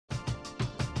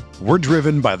We're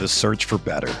driven by the search for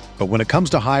better. But when it comes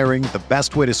to hiring, the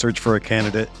best way to search for a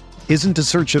candidate isn't to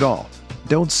search at all.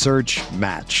 Don't search,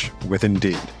 match with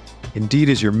Indeed. Indeed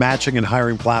is your matching and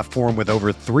hiring platform with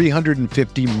over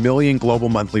 350 million global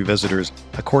monthly visitors,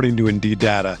 according to Indeed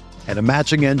data, and a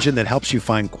matching engine that helps you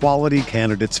find quality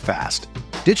candidates fast.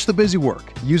 Ditch the busy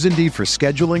work. Use Indeed for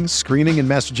scheduling, screening, and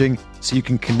messaging so you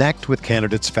can connect with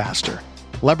candidates faster.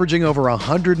 Leveraging over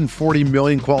 140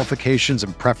 million qualifications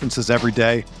and preferences every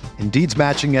day, Indeed's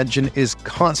matching engine is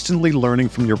constantly learning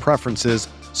from your preferences,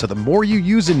 so the more you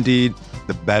use Indeed,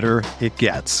 the better it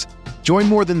gets. Join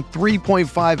more than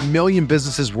 3.5 million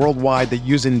businesses worldwide that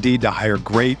use Indeed to hire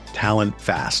great talent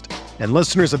fast. And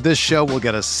listeners of this show will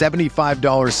get a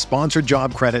 $75 sponsored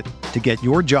job credit to get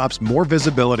your jobs more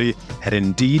visibility at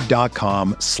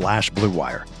Indeed.com/Blue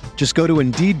Wire. Just go to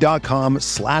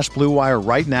Indeed.com/Blue Wire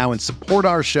right now and support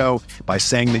our show by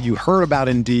saying that you heard about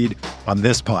Indeed on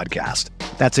this podcast.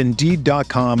 That's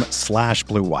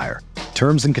Indeed.com/Blue Wire.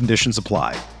 Terms and conditions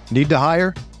apply. Need to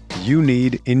hire? You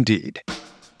need Indeed.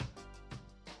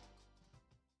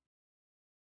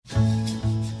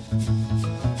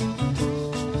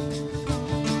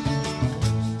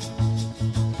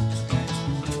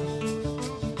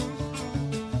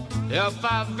 If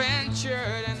I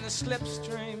ventured in the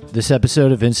slipstream. This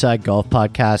episode of Inside Golf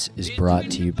Podcast is brought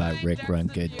to you by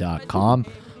RickRunGood.com.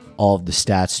 All of the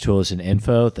stats, tools, and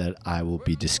info that I will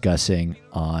be discussing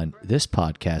on this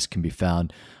podcast can be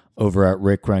found over at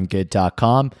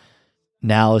RickRunGood.com.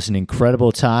 Now is an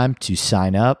incredible time to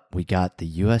sign up. We got the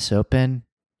U.S. Open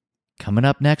coming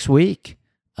up next week.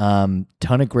 Ton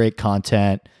of great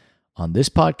content on this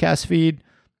podcast feed,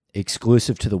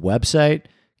 exclusive to the website,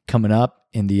 coming up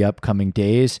in the upcoming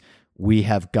days. We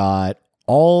have got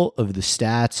all of the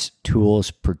stats, tools,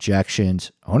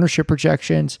 projections, ownership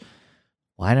projections,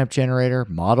 lineup generator,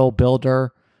 model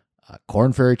builder,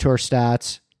 Corn Ferry Tour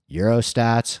stats, Euro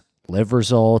stats, live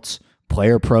results,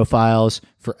 player profiles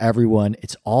for everyone.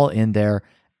 It's all in there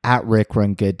at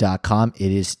RickRunGood.com.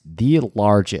 It is the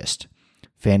largest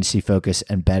fantasy focus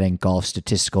and betting golf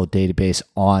statistical database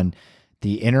on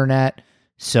the internet.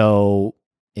 So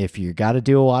if you got to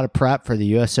do a lot of prep for the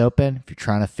U.S. Open, if you're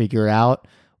trying to figure out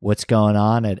what's going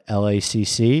on at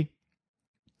LACC,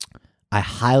 I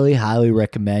highly, highly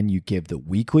recommend you give the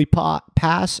weekly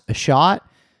pass a shot. I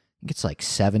think it's like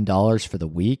 $7 for the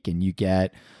week, and you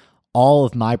get all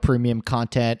of my premium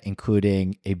content,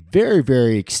 including a very,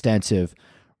 very extensive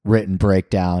written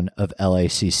breakdown of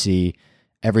LACC,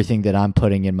 everything that I'm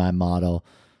putting in my model,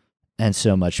 and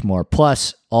so much more.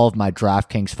 Plus, all of my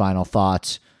DraftKings final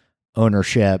thoughts,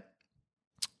 ownership,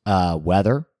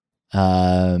 weather,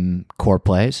 core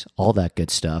plays, all that good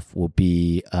stuff will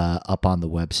be up on the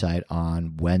website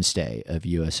on Wednesday of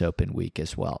US Open week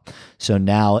as well. So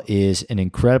now is an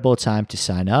incredible time to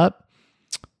sign up.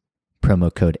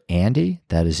 Promo code Andy,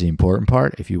 that is the important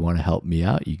part. If you want to help me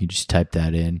out, you can just type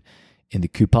that in the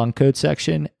coupon code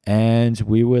section, and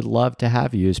we would love to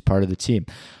have you as part of the team.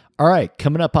 All right,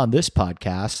 coming up on this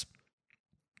podcast,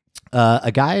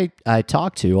 a guy I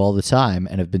talk to all the time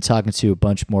and have been talking to a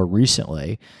bunch more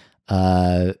recently.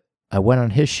 I went on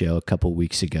his show a couple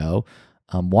weeks ago.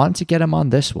 Wanted to get him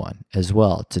on this one as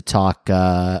well to talk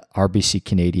RBC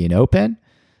Canadian Open.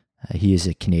 He is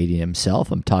a Canadian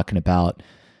himself. I'm talking about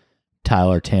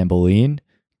Tyler Tambo,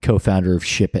 co-founder of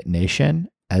Ship It Nation,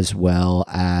 as well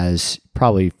as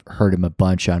probably heard him a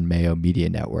bunch on Mayo Media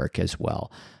Network as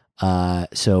well.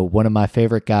 So one of my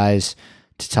favorite guys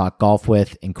to talk golf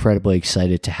with. Incredibly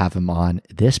excited to have him on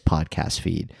this podcast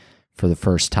feed for the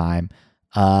first time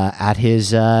at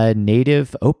his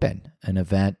native Open, an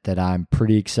event that I'm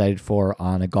pretty excited for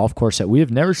on a golf course that we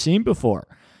have never seen before.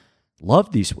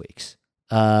 Love these weeks.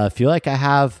 Feel like I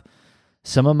have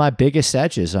some of my biggest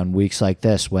edges on weeks like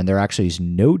this when there actually is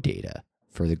no data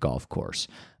for the golf course.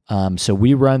 So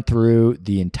we run through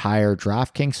the entire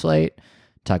DraftKings slate,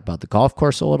 talk about the golf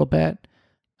course a little bit,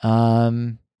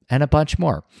 and a bunch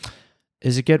more.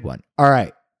 Is a good one. All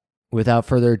right. Without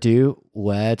further ado,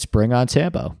 let's bring on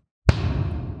Tambo.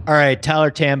 All right.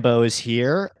 Tyler Tambo is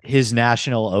here. His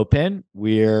National Open.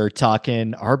 We're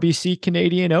talking RBC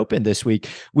Canadian Open this week.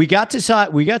 We got to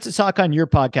talk on your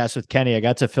podcast with Kenny. I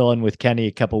got to fill in with Kenny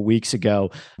a couple weeks ago.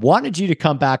 Wanted you to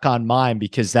come back on mine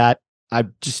because I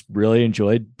just really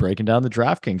enjoyed breaking down the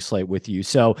DraftKings slate with you.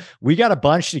 So we got a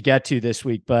bunch to get to this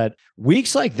week, but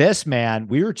weeks like this, man,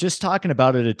 we were just talking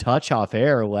about it a touch off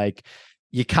air. Like,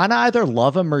 you kind of either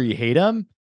love him or you hate him.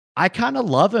 I kind of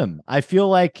love him. I feel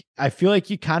like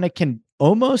you kind of can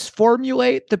almost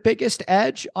formulate the biggest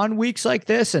edge on weeks like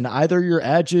this. And either your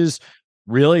edge is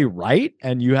really right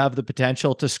and you have the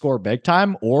potential to score big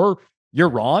time, or you're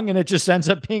wrong. And it just ends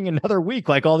up being another week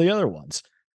like all the other ones.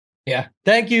 Yeah.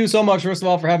 Thank you so much, first of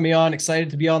all, for having me on. Excited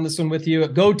to be on this one with you.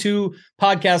 Go to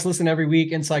podcast, listen every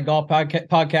week, Inside Golf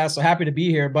Podcast. So happy to be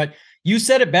here. But you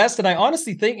said it best. And I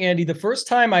honestly think, Andy, the first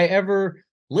time I ever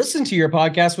listened to your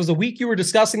podcast was a week you were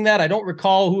discussing that. I don't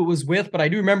recall who it was with, but I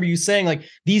do remember you saying like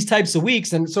these types of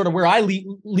weeks, and sort of where I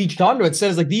leached onto it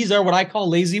says like, these are what I call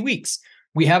lazy weeks.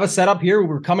 We have a setup here.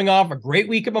 We're coming off a great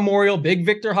week at Memorial, big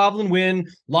Victor Hovland win,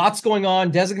 lots going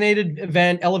on, designated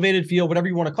event, elevated field, whatever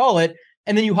you want to call it.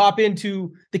 And then you hop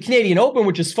into the Canadian Open,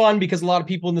 which is fun because a lot of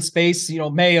people in the space,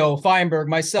 Mayo, Feinberg,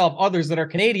 myself, others that are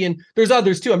Canadian, there's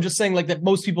others too. I'm just saying like that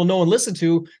most people know and listen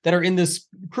to that are in this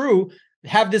crew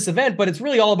have this event, but it's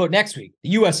really all about next week, the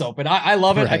US Open. I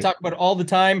love it. Right. I talk about it all the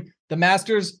time. The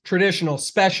Masters, traditional,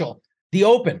 special. The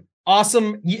Open,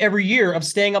 awesome every year of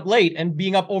staying up late and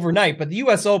being up overnight. But the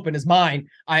US Open is mine.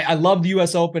 I love the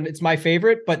US Open. It's my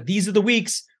favorite. But these are the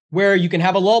weeks where you can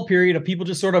have a lull period of people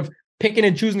just sort of picking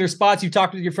and choosing their spots. You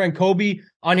talked with your friend Kobe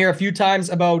on here a few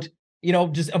times about,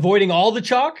 just avoiding all the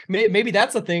chalk. Maybe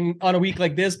that's a thing on a week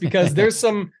like this, because there's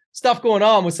some stuff going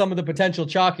on with some of the potential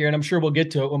chalk here, and I'm sure we'll get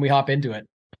to it when we hop into it.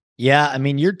 Yeah, I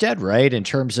mean, you're dead right in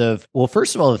terms of, well,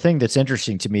 first of all, the thing that's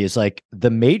interesting to me is like the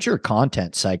major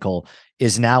content cycle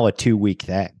is now a 2-week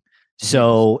thing.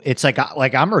 So it's like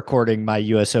I'm recording my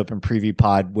US Open preview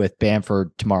pod with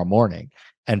Bamford tomorrow morning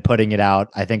and putting it out,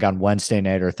 I think, on Wednesday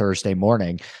night or Thursday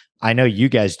morning. I know you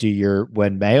guys do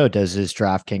when Mayo does his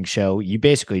DraftKings show, you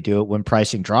basically do it when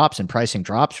pricing drops, and pricing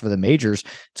drops for the majors.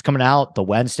 It's coming out the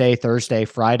Wednesday, Thursday,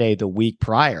 Friday, the week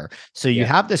prior. So you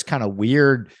have this kind of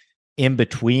weird in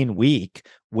between week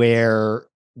where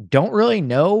don't really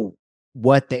know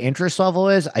what the interest level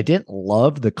is. I didn't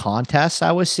love the contests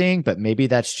I was seeing, but maybe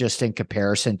that's just in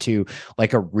comparison to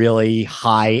like a really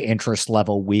high interest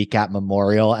level week at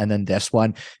Memorial, and then this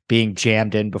one being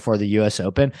jammed in before the US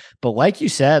Open. But like you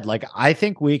said, like I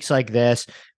think weeks like this,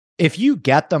 if you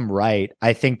get them right,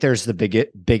 I think there's the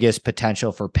biggest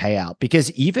potential for payout, because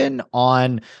even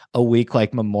on a week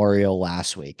like Memorial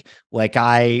last week, like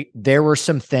there were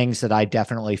some things that I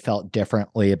definitely felt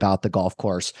differently about the golf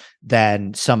course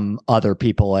than some other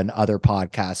people and other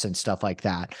podcasts and stuff like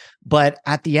that. But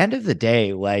at the end of the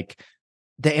day, like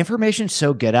the information's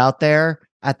so good out there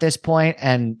at this point,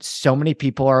 and so many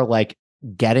people are like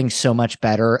getting so much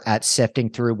better at sifting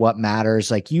through what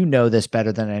matters. Like, this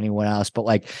better than anyone else, but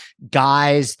like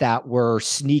guys that were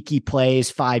sneaky plays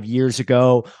 5 years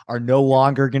ago are no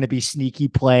longer going to be sneaky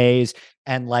plays.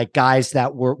 And like guys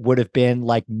that would have been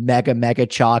like mega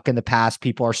chalk in the past,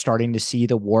 people are starting to see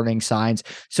the warning signs.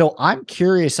 So I'm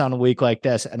curious on a week like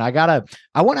this. And I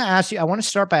want to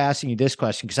start by asking you this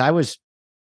question, because I was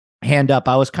kind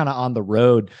of on the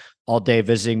road all day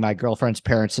visiting my girlfriend's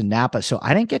parents in Napa. So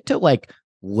I didn't get to like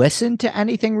listen to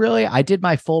anything really. I did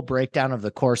my full breakdown of the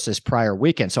course this prior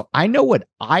weekend. So I know what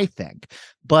I think,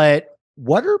 but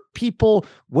what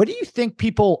do you think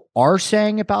people are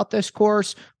saying about this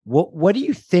course? What do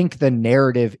you think the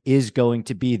narrative is going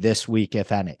to be this week,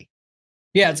 if any?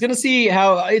 Yeah, it's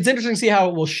interesting to see how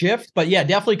it will shift, but yeah,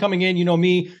 definitely coming in,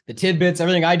 me, the tidbits,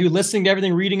 everything I do, listening to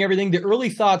everything, reading everything. The early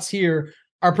thoughts here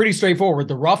are pretty straightforward.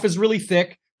 The rough is really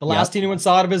thick. The last anyone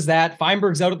saw of is that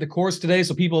Feinberg's out at the course today,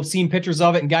 so people have seen pictures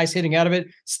of it and guys hitting out of it.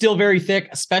 Still very thick,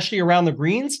 especially around the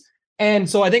greens. And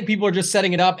so I think people are just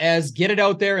setting it up as get it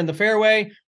out there in the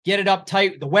fairway, get it up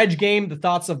tight. The wedge game, the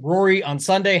thoughts of Rory on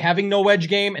Sunday having no wedge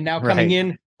game and now coming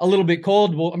in a little bit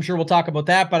cold. I'm sure we'll talk about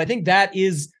that, but I think that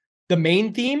is the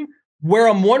main theme. Where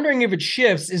I'm wondering if it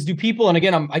shifts is, do people, and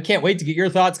again, I can't wait to get your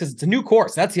thoughts because it's a new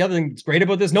course. That's the other thing that's great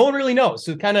about this. No one really knows.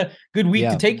 So kind of good week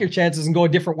to take your chances and go a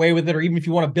different way with it. Or even if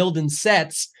you want to build in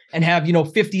sets and have,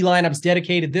 50 lineups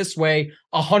dedicated this way,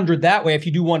 100 that way. If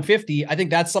you do 150, I think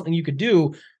that's something you could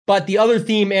do. But the other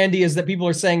theme, Andy, is that people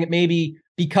are saying that maybe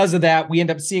because of that, we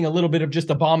end up seeing a little bit of just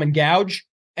a bomb and gouge,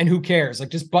 and who cares?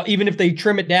 Like even if they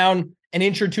trim it down an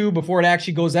inch or two before it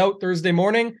actually goes out Thursday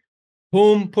morning,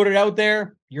 boom, put it out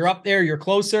there. You're up there, you're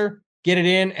closer, get it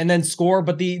in, and then score.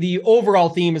 But the overall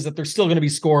theme is that they're still going to be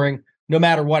scoring no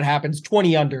matter what happens.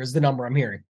 20 under is the number I'm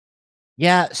hearing.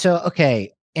 Yeah. So,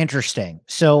 okay. Interesting.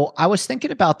 So I was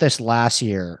thinking about this last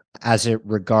year as it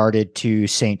regarded to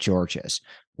St. George's,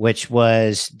 which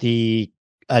was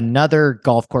another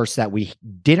golf course that we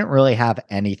didn't really have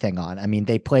anything on. I mean,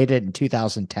 they played it in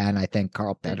 2010. I think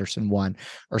Carl Pedersen won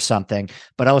or something.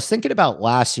 But I was thinking about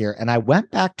last year, and I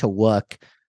went back to look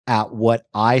at what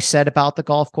I said about the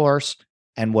golf course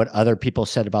and what other people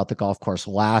said about the golf course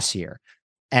last year.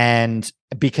 And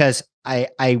because I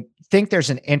think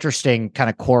there's an interesting kind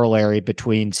of corollary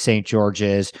between St.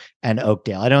 George's and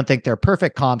Oakdale. I don't think they're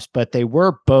perfect comps, but they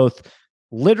were both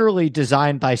literally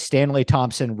designed by Stanley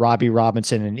Thompson, Robbie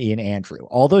Robinson, and Ian Andrew.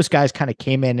 All those guys kind of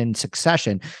came in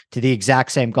succession to the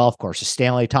exact same golf course.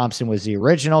 Stanley Thompson was the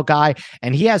original guy,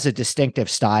 and he has a distinctive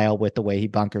style with the way he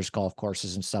bunkers golf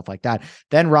courses and stuff like that.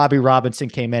 Then Robbie Robinson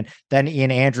came in, then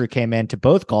Ian Andrew came in to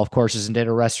both golf courses and did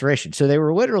a restoration. So they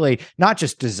were literally not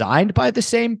just designed by the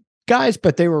same guys,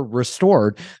 but they were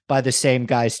restored by the same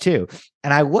guys too.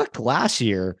 And I looked last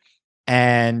year,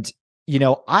 and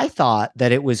I thought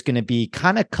that it was going to be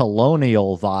kind of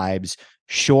colonial vibes,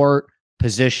 short,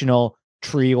 positional,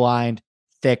 tree lined,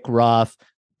 thick rough,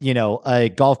 a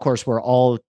golf course where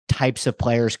all types of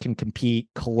players can compete,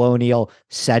 colonial,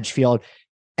 Sedgefield.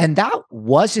 And that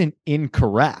wasn't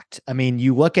incorrect. I mean,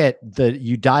 you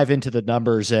dive into the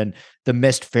numbers, and the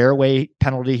missed fairway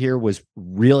penalty here was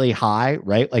really high,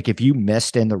 right? Like if you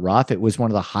missed in the rough, it was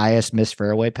one of the highest missed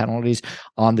fairway penalties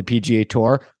on the PGA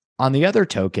Tour. On the other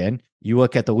token, you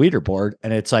look at the leaderboard,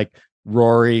 and it's like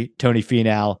Rory, Tony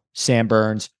Finau, Sam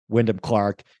Burns, Wyndham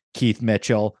Clark, Keith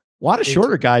Mitchell, a lot of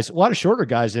shorter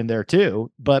guys in there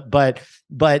too. But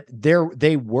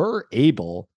they were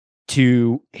able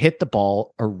to hit the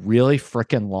ball a really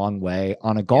freaking long way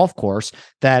on a golf course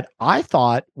that I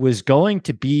thought was going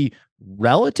to be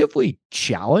relatively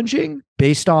challenging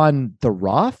based on the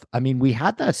rough. I mean, we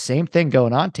had that same thing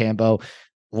going on, Tambo,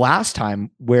 last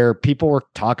time, where people were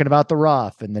talking about the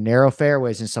rough and the narrow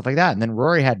fairways and stuff like that. And then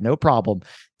Rory had no problem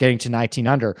getting to 19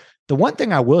 under. The one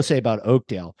thing I will say about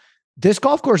Oakdale, this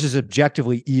golf course is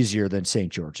objectively easier than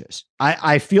St. George's.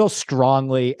 I feel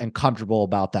strongly and comfortable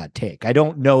about that take. I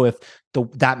don't know if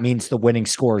that means the winning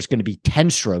score is going to be 10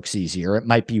 strokes easier. It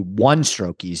might be 1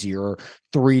 stroke easier, or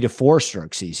 3 to 4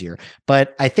 strokes easier.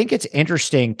 But I think it's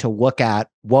interesting to look at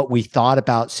what we thought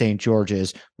about St.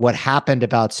 George's, what happened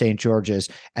about St. George's,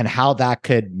 and how that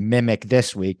could mimic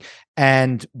this week.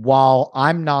 And while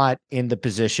I'm not in the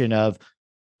position of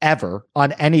ever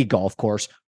on any golf course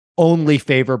only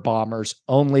favor bombers,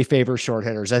 only favor short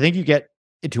hitters, I think you get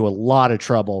into a lot of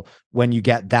trouble when you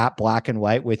get that black and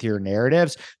white with your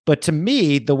narratives. But to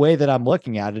me, the way that I'm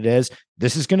looking at it is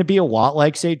this is going to be a lot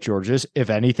like St. George's, if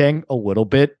anything, a little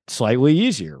bit slightly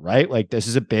easier, right? Like this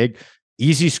is a big,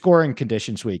 easy scoring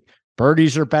conditions week.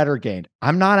 Birdies are better gained.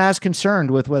 I'm not as concerned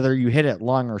with whether you hit it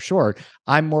long or short.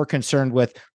 I'm more concerned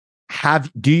with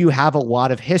do you have a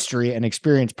lot of history and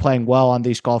experience playing well on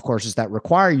these golf courses that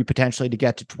require you potentially to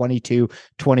get to 22,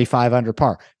 25 under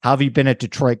par? How have you been at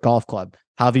Detroit Golf Club?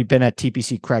 How have you been at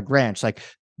TPC Craig Ranch? Like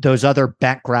those other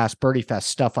bent grass birdie fest,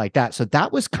 stuff like that. So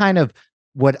that was kind of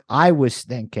what I was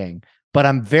thinking, but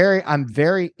I'm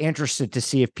very interested to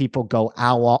see if people go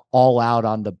all out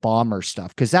on the bomber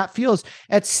stuff. Cause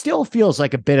it still feels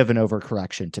like a bit of an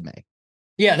overcorrection to me.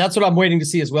 Yeah, that's what I'm waiting to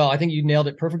see as well. I think you nailed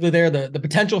it perfectly there. The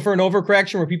potential for an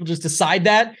overcorrection where people just decide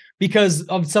that because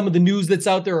of some of the news that's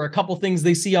out there or a couple things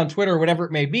they see on Twitter or whatever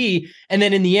it may be. And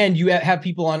then in the end, you have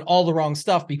people on all the wrong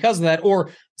stuff because of that, or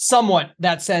somewhat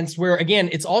that sense where, again,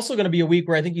 it's also going to be a week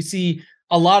where I think you see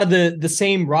a lot of the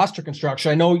same roster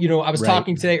construction. I know, I was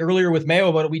talking today earlier with Mayo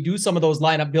about it. We do some of those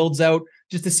lineup builds out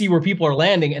just to see where people are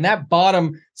landing. And that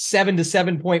bottom 7 to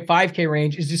 7.5K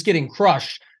range is just getting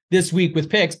crushed this week with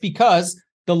picks because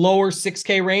the lower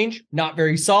 6K range, not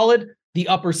very solid. The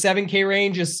upper 7K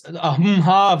range is a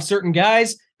hum-ha of certain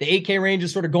guys. The 8K range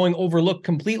is sort of going overlooked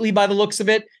completely by the looks of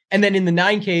it. And then in the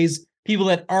 9Ks, people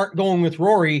that aren't going with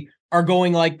Rory are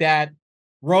going like that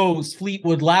Rose,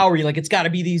 Fleetwood, Lowry. Like it's got to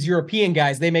be these European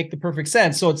guys. They make the perfect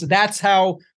sense. So that's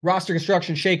how roster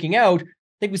construction shaking out.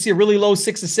 I think we see a really low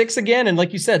 6 to 6 again. And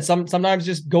like you said, sometimes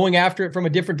just going after it from a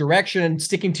different direction and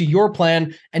sticking to your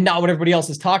plan and not what everybody else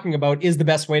is talking about is the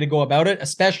best way to go about it,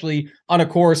 especially on a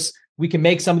course we can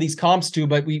make some of these comps to,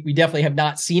 but we definitely have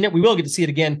not seen it. We will get to see it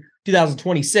again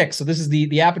 2026. So this is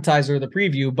the appetizer, the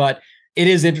preview, but it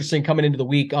is interesting coming into the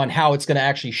week on how it's going to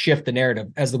actually shift the narrative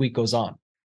as the week goes on.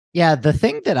 Yeah, the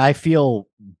thing that I feel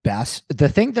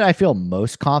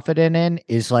most confident in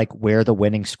is like where the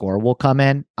winning score will come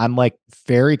in. I'm like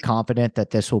very confident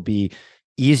that this will be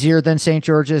easier than St.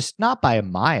 George's, not by a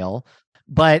mile,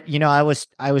 but I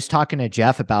was talking to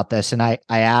Jeff about this and I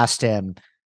asked him,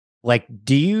 like,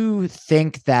 do you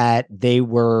think that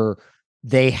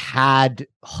they had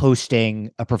hosting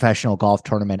a professional golf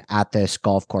tournament at this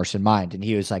golf course in mind? And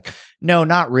he was like, no,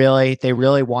 not really. They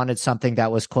really wanted something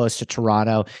that was close to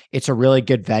Toronto. It's a really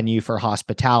good venue for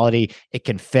hospitality. It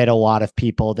can fit a lot of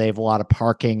people. They have a lot of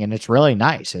parking and it's really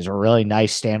nice. It's a really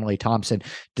nice Stanley Thompson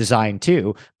design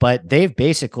too, but they've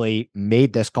basically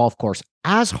made this golf course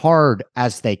as hard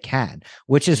as they can,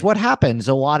 which is what happens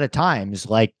a lot of times.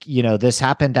 Like, this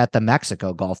happened at the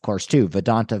Mexico golf course too,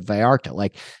 Vedanta Vallarta.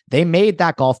 Like they made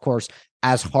that golf course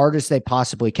as hard as they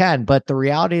possibly can. But the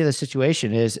reality of the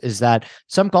situation is that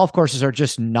some golf courses are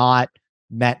just not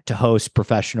meant to host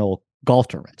professional golf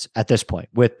tournaments at this point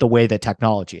with the way that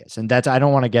technology is. And I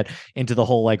don't want to get into the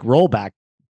whole like rollback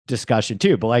discussion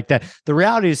too, but like the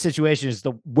reality of the situation is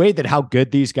the way that how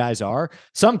good these guys are.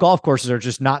 Some golf courses are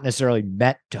just not necessarily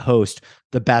meant to host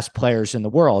the best players in the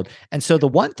world. And so the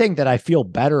one thing that I feel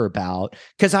better about,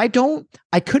 because I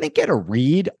couldn't get a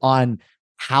read on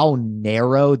how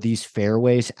narrow these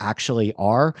fairways actually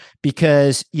are,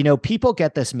 because, people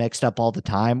get this mixed up all the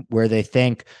time where they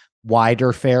think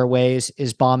wider fairways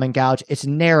is bomb and gouge. It's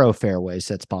narrow fairways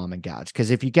that's bomb and gouge. Because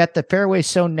if you get the fairways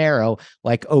so narrow,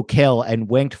 like Oak Hill and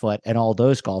Winged Foot and all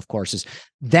those golf courses,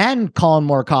 then Colin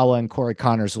Morikawa and Corey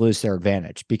Connors lose their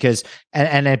advantage, because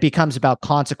and it becomes about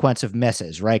consequence of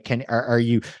misses, right? Are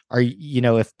you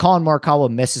if Colin Morikawa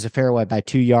misses a fairway by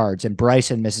 2 yards and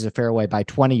Bryson misses a fairway by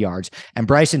 20 yards, and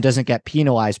Bryson doesn't get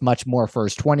penalized much more for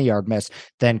his 20-yard miss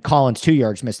than Colin's 2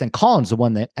 yards miss, then Colin's the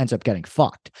one that ends up getting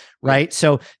fucked, right?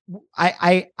 So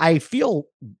I feel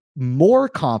more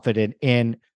confident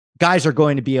in guys are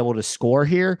going to be able to score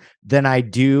here than I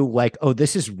do like, oh,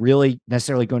 this is really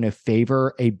necessarily going to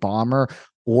favor a bomber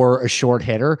or a short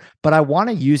hitter. But I want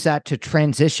to use that to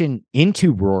transition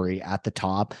into Rory at the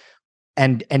top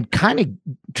and kind of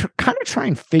try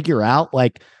and figure out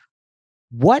like,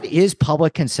 what is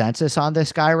public consensus on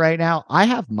this guy right now? I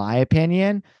have my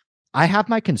opinion. I have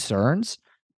my concerns,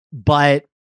 but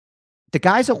the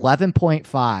guy's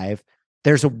 11.5.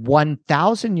 There's a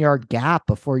 1,000-yard gap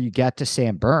before you get to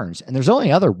Sam Burns. And there's only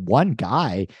one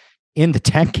guy in the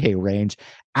 10K range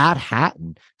at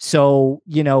Hatton. So,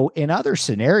 in other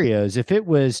scenarios, if it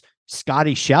was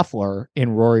Scotty Scheffler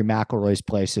in Rory McIlroy's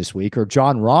place this week, or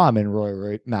John Rahm in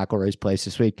Rory McIlroy's place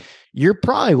this week, you're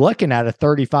probably looking at a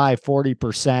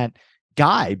 35-40%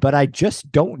 guy. But I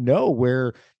just don't know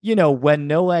where, when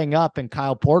No Laying Up and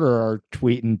Kyle Porter are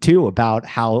tweeting too about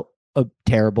how a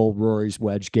terrible Rory's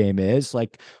wedge game is,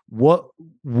 like,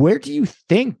 where do you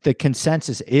think the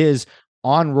consensus is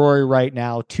on Rory right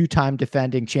now, two-time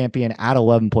defending champion at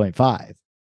 11.5?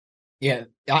 Yeah,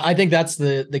 I think that's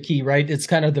the key, right? It's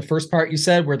kind of the first part you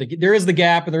said where there is the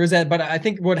gap and there is that, but I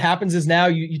think what happens is now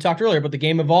you talked earlier about the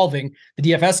game evolving, the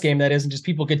DFS game that is, and just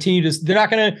people continue they're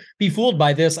not going to be fooled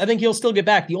by this. I think he'll still get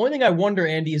back. The only thing I wonder,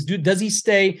 Andy, is does he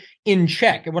stay in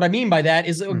check? And what I mean by that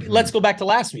is, let's go back to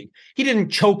last week. He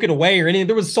didn't choke it away or anything.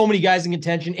 There was so many guys in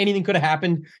contention. Anything could have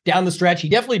happened down the stretch. He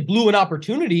definitely blew an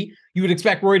opportunity. You would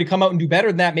expect Rory to come out and do better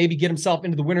than that, maybe get himself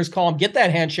into the winner's column, get that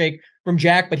handshake from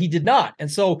Jack, but he did not. And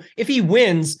so if he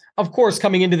wins, of course,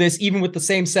 coming into this, even with the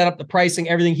same setup, the pricing,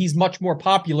 everything, he's much more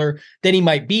popular than he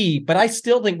might be. But I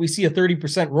still think we see a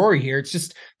 30% Rory here. It's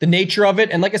just the nature of it.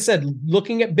 And like I said,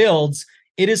 looking at builds,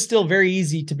 it is still very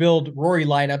easy to build Rory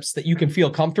lineups that you can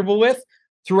feel comfortable with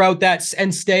throughout that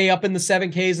and stay up in the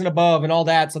 7Ks and above and all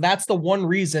that. So that's the one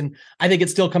reason I think it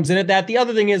still comes in at that. The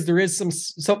other thing is there is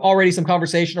some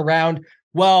conversation around,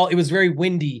 well, it was very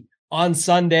windy on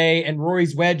Sunday and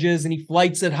Rory's wedges and he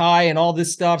flights it high and all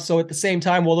this stuff. So at the same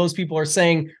time, while those people are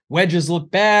saying wedges look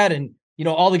bad and,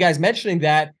 all the guys mentioning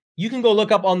that, you can go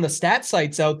look up on the stat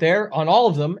sites out there on all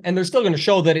of them, and they're still going to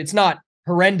show that it's not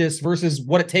horrendous versus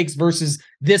what it takes versus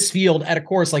this field at a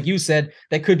course, like you said,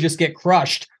 that could just get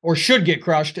crushed or should get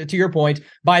crushed, to your point,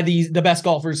 by the best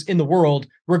golfers in the world,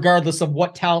 regardless of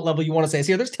what talent level you want to say.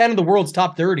 So there's 10 of the world's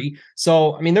top 30.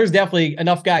 So, I mean, there's definitely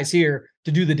enough guys here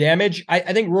to do the damage. I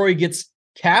think Rory gets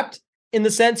capped in the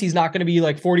sense he's not going to be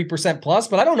like 40% plus,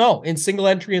 but I don't know, in single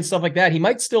entry and stuff like that, he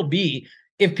might still be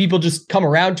if people just come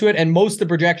around to it. And most of the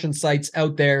projection sites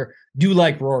out there do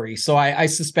like Rory. So I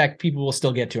suspect people will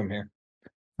still get to him here.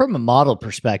 From a model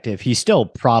perspective, he's still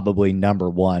probably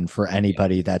number one for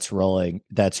anybody that's running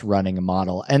a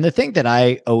model. And the thing that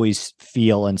I always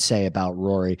feel and say about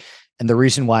Rory, and the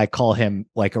reason why I call him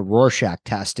like a Rorschach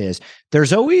test, is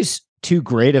there's always too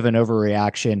great of an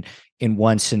overreaction in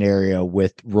one scenario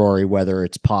with Rory, whether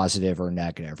it's positive or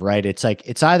negative, right? It's like,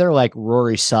 it's either like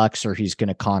Rory sucks or he's going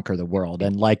to conquer the world.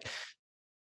 And like,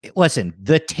 listen,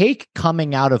 the take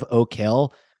coming out of Oak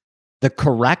Hill, the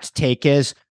correct take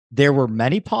is, there were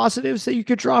many positives that you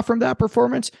could draw from that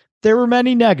performance. There were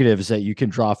many negatives that you can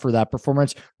draw for that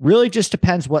performance. Really just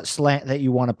depends what slant that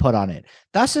you want to put on it.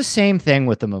 That's the same thing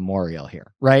with the Memorial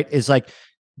here, right? Is like,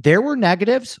 there were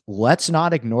negatives. Let's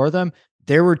not ignore them.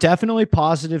 There were definitely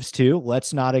positives too.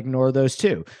 Let's not ignore those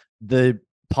too. The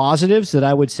positives that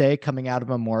I would say coming out of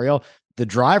Memorial, the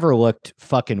driver looked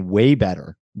fucking way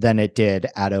better than it did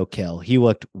at Oak Hill. He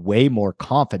looked way more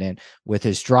confident with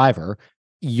his driver.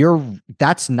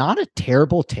 That's not a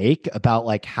terrible take about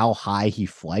like how high he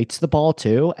flights the ball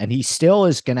too. And he still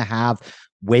is going to have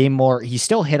way more. He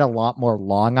still hit a lot more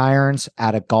long irons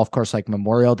at a golf course like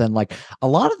Memorial than like a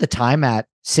lot of the time at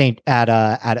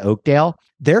Oakdale.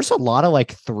 There's a lot of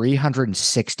like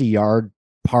 360-yard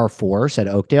par fours at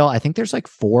Oakdale. I think there's like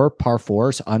 4 par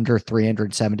fours under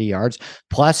 370 yards,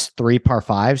 plus 3 par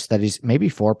fives. That is maybe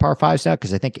 4 par fives now,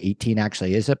 because I think 18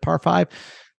 actually is a par 5.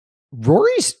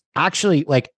 Rory's actually,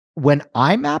 like, when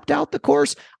I mapped out the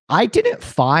course, I didn't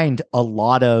find a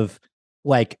lot of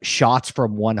like shots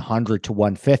from 100 to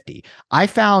 150. I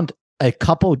found a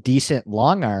couple decent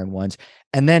long iron ones.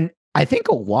 And then I think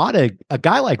a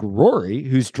guy like Rory,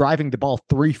 who's driving the ball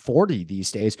 340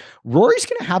 these days, Rory's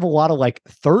going to have a lot of like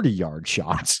 30-yard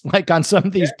shots, like on some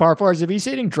of these par fours. If he's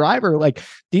hitting driver, like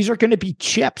these are going to be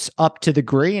chips up to the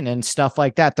green and stuff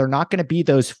like that. They're not going to be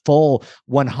those full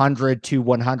 100 to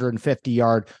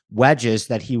 150-yard wedges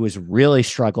that he was really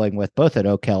struggling with both at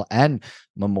Oak Hill and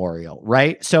Memorial,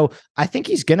 right? So I think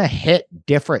he's going to hit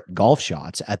different golf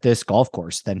shots at this golf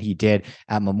course than he did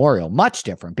at Memorial. Much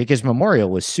different, because Memorial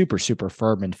was super, super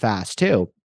firm and fast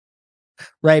too,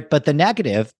 right? But the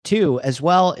negative too, as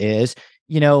well, is,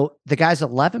 the guy's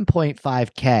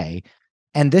 11.5K,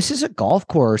 and this is a golf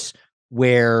course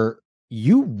where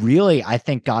you really, I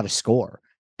think, got to score.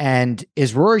 And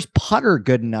is Rory's putter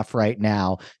good enough right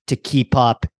now to keep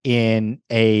up in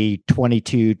a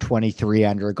 22, 23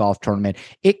 under golf tournament?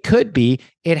 It could be.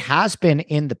 It has been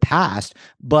in the past,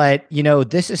 but,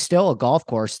 this is still a golf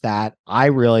course that I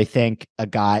really think a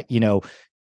guy,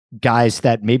 guys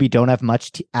that maybe don't have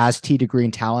much as tee to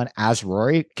green talent as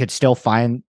Rory could still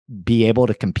be able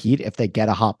to compete if they get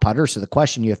a hot putter. So the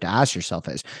question you have to ask yourself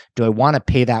is, do I want to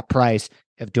pay that price?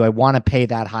 Do I want to pay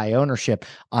that high ownership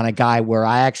on a guy where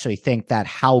I actually think that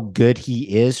how good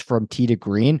he is from tee to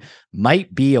green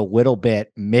might be a little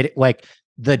bit like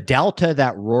the delta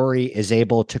that Rory is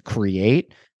able to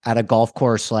create at a golf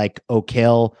course like Oak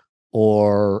Hill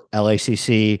or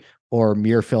LACC or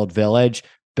Muirfield Village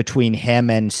between him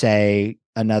and, say,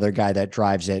 another guy that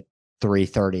drives at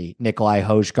 330, Nikolai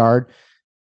Hojgaard,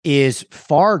 is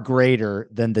far greater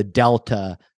than the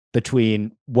delta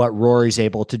between what Rory's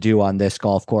able to do on this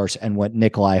golf course and what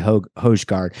Nikolai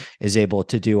Hojgaard is able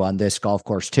to do on this golf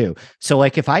course too. So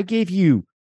like if I gave you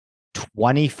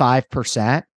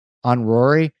 25% on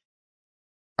Rory,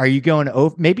 are you going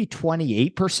over maybe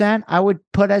 28%? I would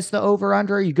put as the over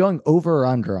under. Are you going over or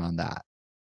under on that?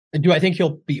 Do I think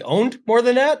he'll be owned more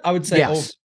than that? I would say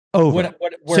yes. Over.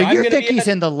 So you think he's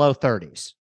in the low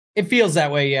 30s? It feels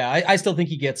that way. Yeah. I still think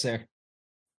he gets there.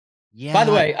 Yeah. By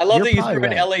the way, I love that you threw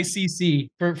in right. LACC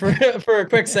for a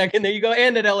quick second. There you go.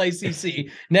 And at LACC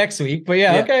next week. But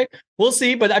yeah, okay. We'll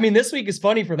see. But I mean, this week is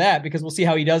funny for that because we'll see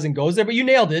how he does and goes there. But you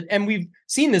nailed it. And we've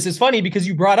seen this. It's funny because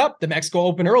you brought up the Mexico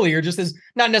Open earlier, just as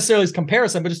not necessarily as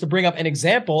comparison, but just to bring up an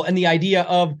example and the idea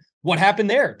of what happened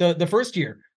there the first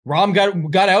year.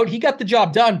 Rahm got out. He got the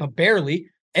job done, but barely.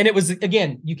 And it was,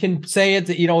 again, you can say it,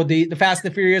 the Fast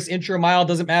and the Furious, inch or a mile,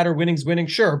 doesn't matter. Winning's winning,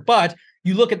 sure. But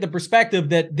you look at the perspective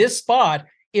that this spot,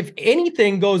 if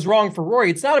anything goes wrong for Rory,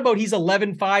 it's not about he's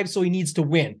 11-5, so he needs to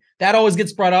win. That always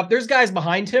gets brought up. There's guys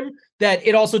behind him that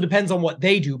it also depends on what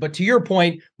they do. But to your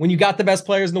point, when you got the best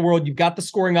players in the world, you've got the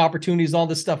scoring opportunities, all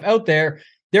this stuff out there,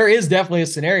 there is definitely a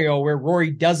scenario where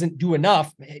Rory doesn't do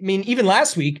enough. I mean, even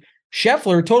last week,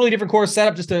 Scheffler, totally different course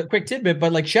setup, just a quick tidbit,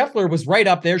 but like Scheffler was right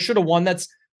up there, should have won. That's a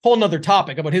whole nother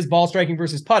topic about his ball striking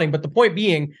versus putting. But the point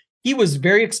being, he was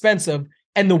very expensive.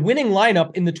 And the winning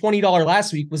lineup in the $20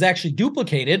 last week was actually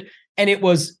duplicated. And it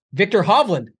was Victor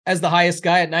Hovland as the highest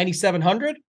guy at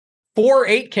 9,700, 4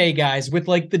 8K guys with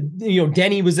like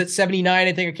Denny was at 79.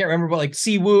 I think I can't remember, but like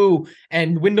Siwoo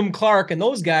and Wyndham Clark and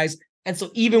those guys. And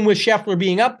so even with Scheffler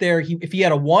being up there, if he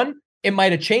had a 1, it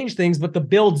might have changed things, but the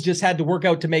builds just had to work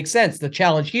out to make sense. The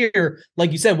challenge here,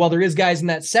 like you said, while there is guys in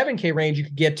that 7K range you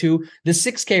could get to, the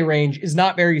 6K range is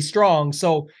not very strong.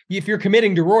 So if you're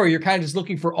committing to Rory, you're kind of just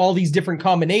looking for all these different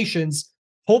combinations,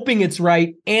 hoping it's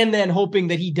right, and then hoping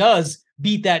that he does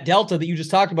beat that delta that you just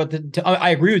talked about.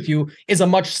 I agree with you, is a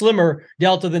much slimmer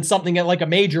delta than something at like a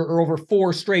major or over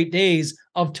 4 straight days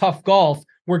of tough golf,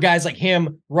 where guys like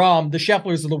him, Rahm, the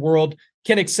Schefflers of the world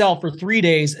can excel for 3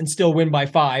 days and still win by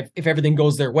 5 if everything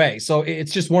goes their way. So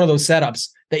it's just one of those setups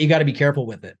that you got to be careful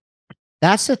with it.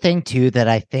 That's the thing too, that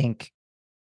I think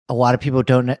a lot of people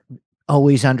don't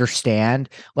always understand,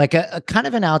 like a kind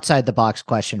of an outside the box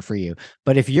question for you.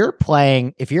 But if you're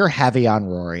heavy on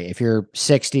Rory, if you're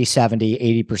 60,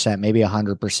 70, 80%, maybe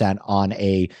 100% on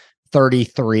a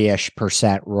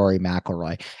 33-ish% Rory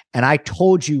McIlroy, and I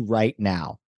told you right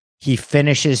now, he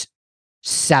finishes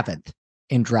 7th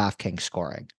in DraftKings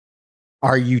scoring.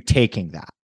 Are you taking that?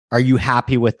 Are you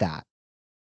happy with that?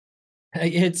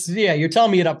 You're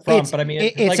telling me it up front, but I mean,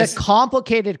 it's a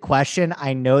complicated question.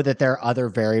 I know that there are other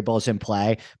variables in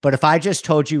play, but if I just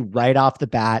told you right off the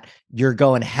bat, you're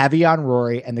going heavy on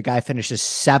Rory and the guy finishes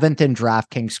 7th in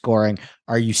DraftKings scoring,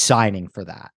 are you signing for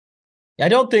that? I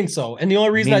don't think so. And the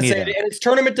only reason I say it, and it's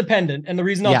tournament dependent, and the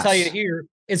reason I'll tell you here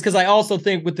is because I also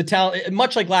think with the talent,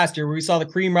 much like last year where we saw the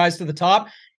cream rise to the top,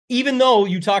 even though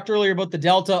you talked earlier about the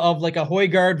delta of like a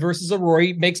Højgaard versus a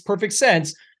Rory, makes perfect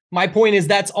sense. My point is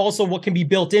that's also what can be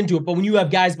built into it. But when you have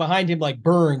guys behind him like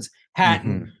Burns,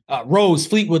 Hatton, Rose,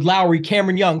 Fleetwood, Lowry,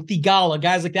 Cameron Young, Theegala,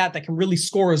 guys like that can really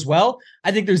score as well,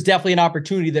 I think there's definitely an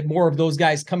opportunity that more of those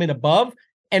guys come in above.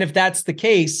 And if that's the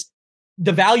case,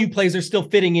 the value plays are still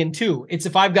fitting in too. It's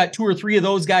if I've got 2 or 3 of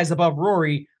those guys above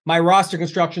Rory, my roster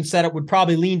construction setup would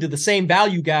probably lean to the same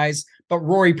value guys, but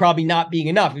Rory probably not being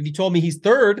enough. If you told me he's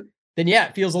 3rd, then yeah,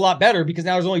 it feels a lot better because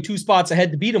now there's only 2 spots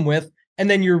ahead to beat him with. And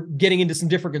then you're getting into some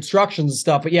different constructions and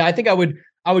stuff. But yeah, I think I would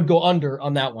go under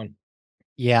on that one.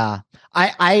 Yeah,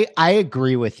 I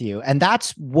agree with you. And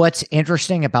that's what's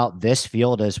interesting about this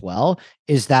field as well,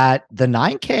 is that the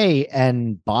 9K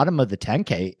and bottom of the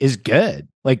 10K is good.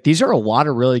 Like these are a lot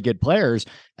of really good players.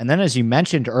 And then as you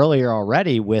mentioned earlier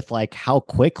already with like how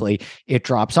quickly it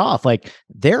drops off, like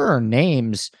there are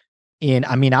names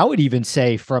I would even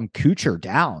say from Kuchar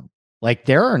down. Like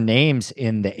there are names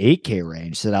in the 8K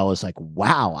range that I was like,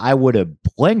 wow, I would have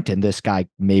blinked. And this guy,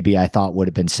 maybe I thought would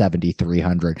have been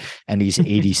 7,300 and he's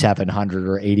 8,700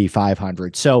 or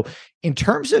 8,500. So in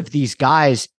terms of these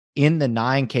guys in the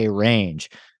 9K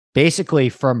range, basically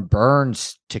from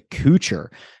Burns to Kuchar,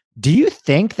 do you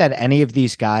think that any of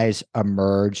these guys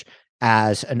emerge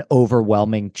as an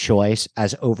overwhelming choice,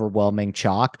 as overwhelming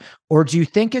chalk? Or do you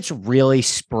think it's really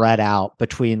spread out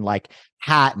between like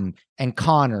Hatton and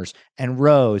Connors and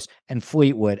Rose and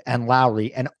Fleetwood and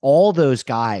Lowry and all those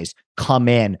guys come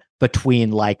in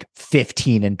between like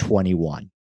 15 and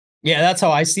 21? Yeah, that's how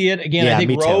I see it. Again, I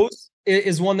think Rose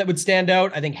is one that would stand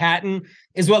out. I think Hatton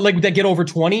is what like that get over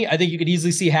 20. I think you could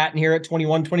easily see Hatton here at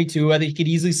 21, 22. I think you could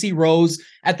easily see Rose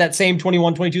at that same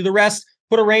 21, 22. The rest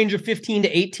put a range of 15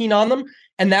 to 18 on them.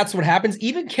 And that's what happens.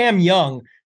 Even Cam Young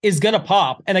is going to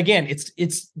pop. And again,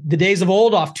 it's the days of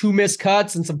old off 2 missed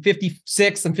cuts and some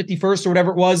 56th and 51st or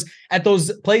whatever it was at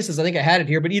those places. I think I had it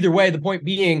here, but either way, the point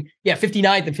being,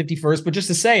 59th and 51st. But just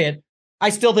to say it, I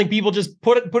still think people just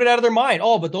put it out of their mind.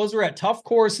 Oh, but those are at tough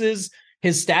courses.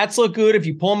 His stats look good. If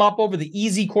you pull him up over the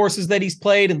easy courses that he's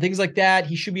played and things like that,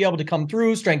 he should be able to come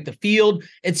through, strength of field,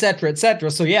 et cetera, et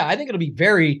cetera. So yeah, I think it'll be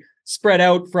very spread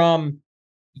out from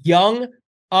Young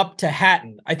up to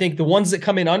Hatton. I think the ones that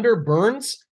come in under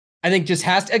Burns, I think just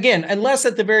has to, again, unless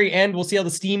at the very end, we'll see how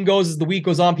the steam goes as the week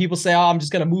goes on. People say, I'm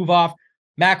just going to move off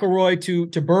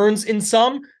McIlroy to Burns in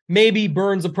some. Maybe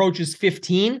Burns approaches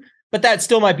 15, but that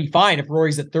still might be fine if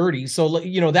Rory's at 30. So,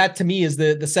 that to me is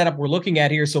the setup we're looking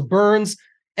at here. So Burns,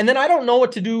 and then I don't know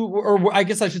what to do, or I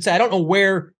guess I should say, I don't know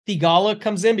where Theegala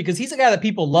comes in because he's a guy that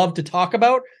people love to talk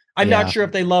about. I'm not sure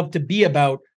if they love to be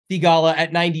about Theegala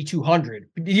at 9,200.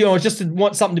 It's just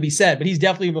want something to be said, but he's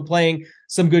definitely been playing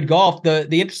some good golf. The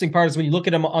interesting part is when you look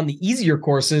at him on the easier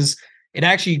courses, it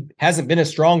actually hasn't been as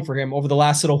strong for him over the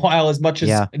last little while as much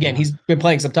as, again, he's been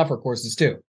playing some tougher courses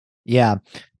too. Yeah.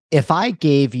 If I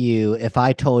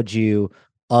told you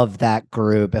of that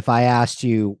group, if I asked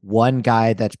you one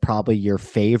guy that's probably your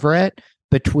favorite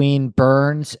between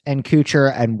Burns and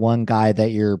Kuchar and one guy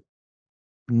that you're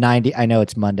 90, I know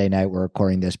it's Monday night we're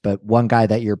recording this, but one guy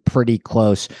that you're pretty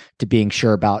close to being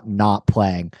sure about not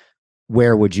playing,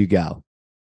 where would you go?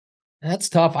 That's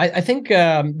tough. I think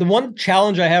the one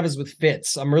challenge I have is with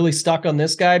Fitz. I'm really stuck on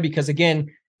this guy because, again,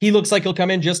 he looks like he'll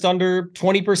come in just under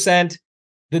 20%.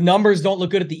 The numbers don't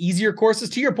look good at the easier courses.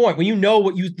 To your point, when you know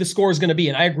what the score is going to be,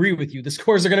 and I agree with you, the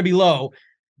scores are going to be low.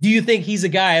 Do you think he's a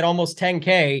guy at almost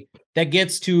 10K that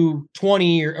gets to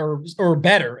 20 or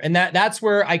better? And that's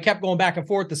where I kept going back and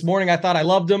forth. This morning, I thought I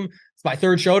loved him. It's my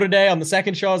 3rd show today. On the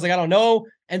 2nd show, I was like, I don't know.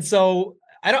 And so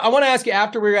I want to ask you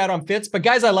after we're out on Fitz, but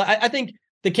guys, I think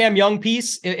the Cam Young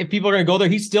piece, if people are going to go there,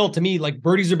 he's still, to me, like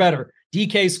birdies are better.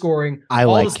 DK scoring. I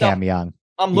like Cam Young.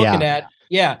 I'm looking at.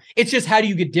 Yeah. It's just, how do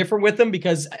you get different with him?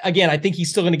 Because again, I think he's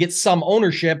still going to get some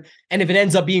ownership. And if it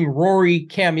ends up being Rory,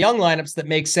 Cam Young lineups that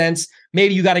make sense,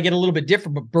 maybe you got to get a little bit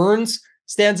different, but Burns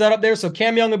stands out up there. So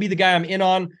Cam Young will be the guy I'm in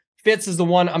on. Fitz is the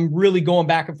one I'm really going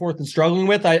back and forth and struggling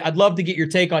with. I'd love to get your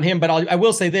take on him, but I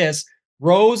will say this: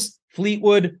 Rose,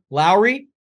 Fleetwood, Lowry,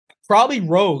 probably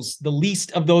Rose, the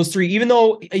least of those three, even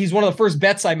though he's one of the first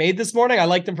bets I made this morning. I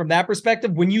liked him from that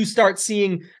perspective. When you start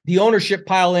seeing the ownership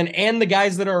pile in and the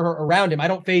guys that are around him, I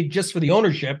don't fade just for the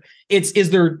ownership. Is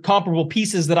there comparable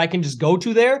pieces that I can just go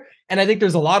to there? And I think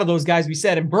there's a lot of those guys we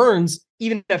said, and Burns,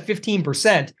 even at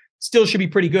 15%, still should be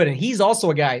pretty good. And he's also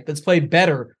a guy that's played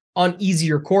better on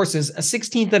easier courses. A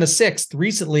 16th and a 6th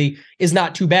recently is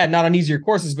not too bad, not on easier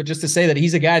courses, but just to say that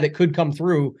he's a guy that could come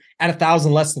through at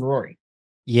 1,000 less than Rory.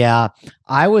 Yeah,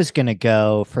 I was going to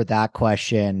go for that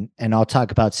question, and I'll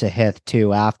talk about Sahith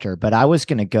too after, but I was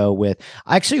going to go with,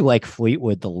 I actually like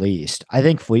Fleetwood the least. I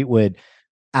think Fleetwood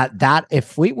at that, if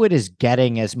Fleetwood is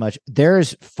getting as much,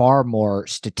 there's far more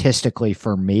statistically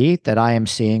for me that I am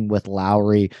seeing with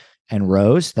Lowry and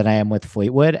Rose than I am with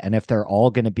Fleetwood. And if they're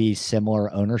all going to be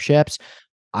similar ownerships,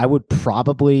 I would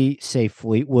probably say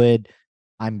Fleetwood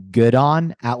I'm good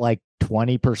on at like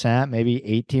 20%, maybe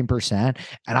 18%.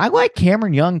 And I like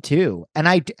Cameron Young too. And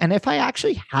if I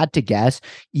actually had to guess,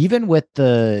 even with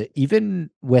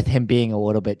him being a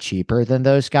little bit cheaper than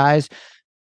those guys,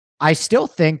 I still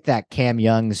think that Cam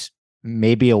Young's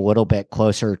maybe a little bit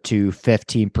closer to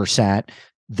 15%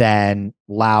 than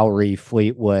Lowry,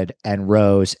 Fleetwood, and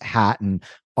Rose, Hatton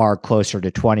are closer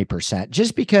to 20%,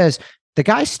 just because the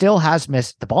guy still has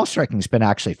missed. The ball striking's been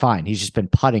actually fine. He's just been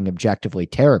putting objectively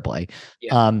terribly.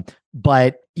 Yeah.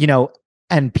 But,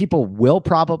 and people will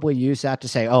probably use that to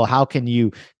say, oh, how can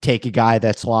you take a guy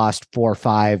that's lost 4 or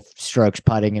 5 strokes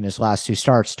putting in his last 2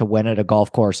 starts to win at a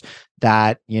golf course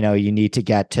that, you need to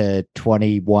get to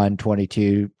 21,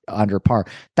 22 under par.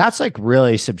 That's like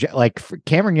really subject. Like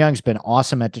Cameron Young's been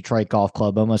awesome at Detroit Golf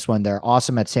Club, almost when they're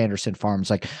awesome at Sanderson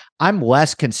Farms. Like I'm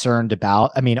less concerned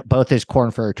about, both his Corn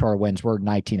Ferry Tour wins were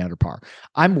 19 under par.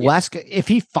 If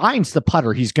he finds the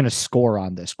putter, he's going to score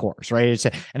on this course, right?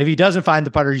 And if he doesn't find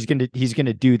the putter, he's going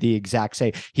to do the exact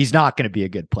same. He's not going to be a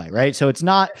good play, right? So it's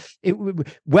not if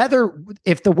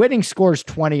the winning score is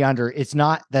 20 under,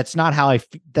 that's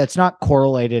not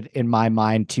correlated in my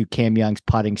mind to Cam Young's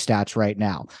putting stats right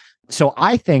now. So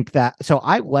I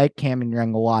like Cameron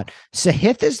Young a lot.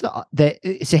 Sahith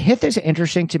is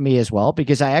interesting to me as well,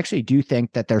 because I actually do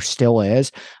think that there still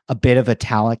is a bit of a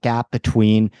talent gap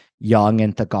between Young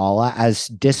and Theegala. As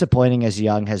disappointing as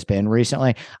Young has been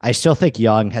recently, I still think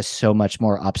Young has so much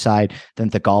more upside than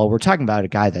Theegala. We're talking about a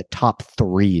guy that top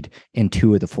 3'd in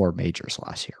 2 of the 4 majors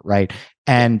last year, right?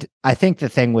 And I think the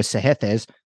thing with Sahith is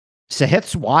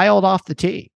Sahith's wild off the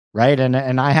tee. Right. And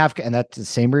that's the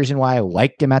same reason why I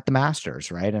liked him at the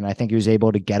Masters. Right. And I think he was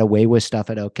able to get away with stuff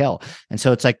at Oak Hill. And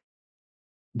so it's like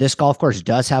this golf course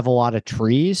does have a lot of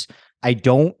trees. I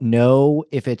don't know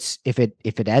if it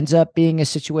ends up being a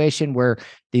situation where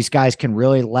these guys can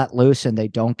really let loose and they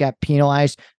don't get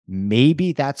penalized.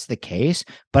 Maybe that's the case.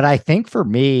 But I think for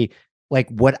me, like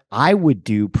what I would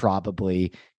do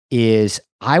probably is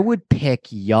I would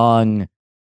pick Young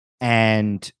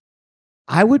and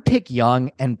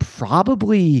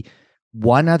probably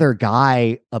one other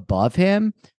guy above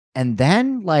him, and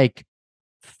then like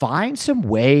find some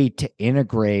way to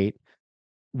integrate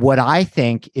what I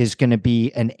think is going to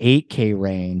be an 8K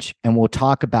range. And we'll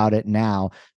talk about it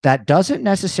now. That doesn't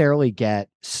necessarily get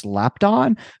slept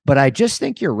on, but I just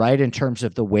think you're right in terms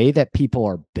of the way that people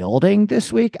are building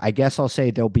this week. I guess I'll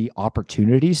say there'll be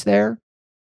opportunities there.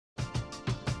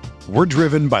 We're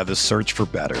driven by the search for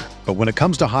better. But when it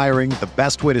comes to hiring, the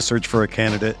best way to search for a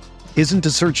candidate isn't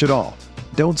to search at all.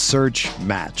 Don't search,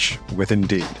 match with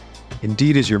Indeed.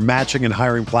 Indeed is your matching and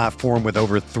hiring platform with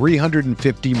over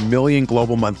 350 million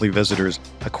global monthly visitors,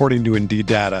 according to Indeed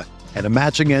data, and a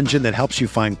matching engine that helps you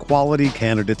find quality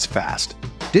candidates fast.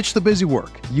 Ditch the busy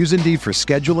work. Use Indeed for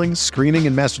scheduling, screening,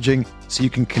 and messaging so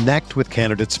you can connect with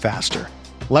candidates faster.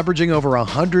 Leveraging over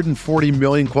 140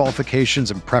 million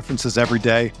qualifications and preferences every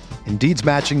day, Indeed's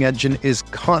matching engine is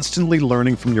constantly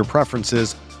learning from your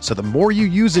preferences, so the more you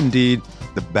use Indeed,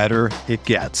 the better it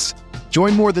gets.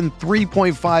 Join more than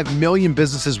 3.5 million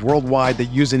businesses worldwide that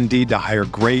use Indeed to hire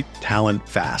great talent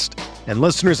fast. And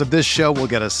listeners of this show will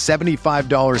get a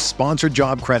 $75 sponsored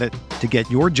job credit to get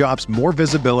your jobs more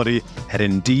visibility at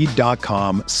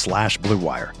Indeed.com/Blue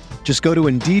Wire. Just go to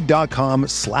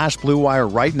Indeed.com/Blue Wire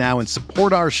right now and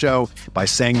support our show by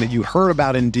saying that you heard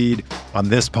about Indeed on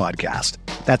this podcast.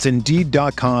 That's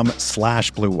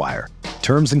Indeed.com/Blue Wire.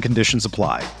 Terms and conditions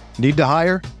apply. Need to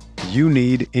hire? You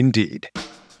need Indeed.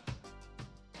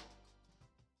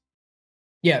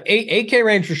 Yeah, 8K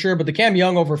range for sure, but the Cam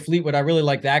Young over Fleetwood, I really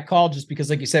like that call just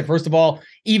because, like you said, first of all,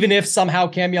 even if somehow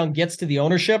Cam Young gets to the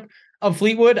ownership of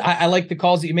Fleetwood, I like the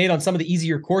calls that you made on some of the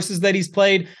easier courses that he's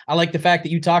played. I like the fact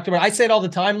that you talked about, I say it all the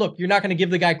time, look, you're not going to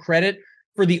give the guy credit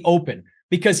for the Open,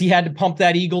 because he had to pump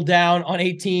that eagle down on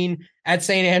 18 at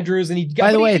St. Andrews. And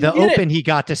by the way, the Open, he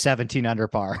got to 17 under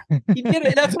par. He did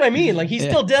it. That's what I mean. Like, he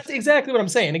still does exactly what I'm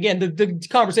saying. Again, the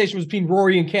conversation was between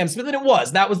Rory and Cam Smith, and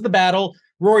that was the battle.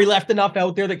 Rory left enough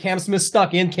out there that Cam Smith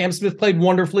stuck in. Cam Smith played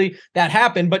wonderfully. That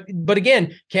happened. But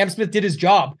again, Cam Smith did his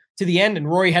job to the end, and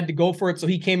Rory had to go for it, so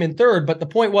he came in third. But the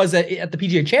point was that at the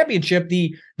PGA Championship,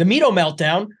 the Mito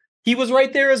meltdown, he was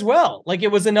right there as well. Like,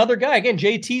 it was another guy. Again,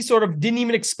 JT sort of didn't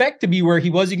even expect to be where he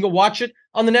was. You can go watch it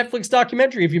on the Netflix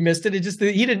documentary if you missed it. It just,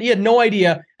 he had no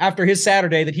idea after his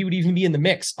Saturday that he would even be in the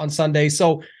mix on Sunday.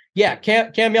 So yeah,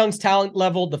 Cam Young's talent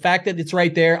level, the fact that it's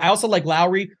right there. I also like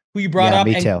Lowry, who you brought up.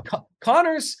 Me too.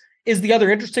 Connors is the other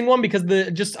interesting one, because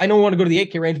I know we want to go to the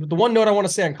 8K range, but the one note I want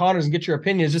to say on Connors and get your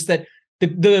opinion is just that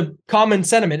the common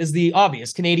sentiment is the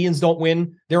obvious. Canadians don't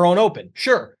win their own Open.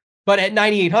 Sure. But at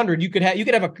 9,800, you could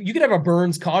have a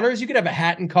Burns Connors, you could have a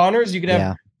Hatton Connors, you could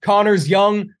have Connors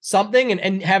Young something,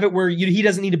 and have it where he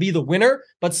doesn't need to be the winner,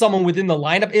 but someone within the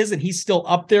lineup is, and he's still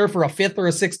up there for a 5th or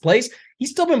a 6th place. He's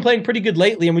still been playing pretty good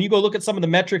lately, and when you go look at some of the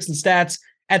metrics and stats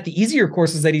at the easier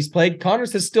courses that he's played,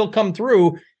 Connors has still come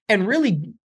through. And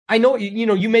really, I know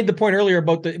you made the point earlier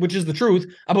about which is the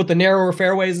truth, about the narrower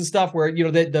fairways and stuff, where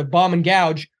the bomb and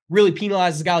gouge really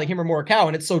penalizes a guy like him or Morikawa,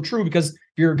 and it's so true, because if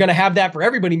you're going to have that for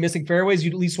everybody missing fairways,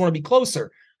 you'd at least want to be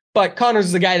closer. But Connors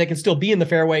is a guy that can still be in the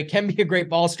fairway, can be a great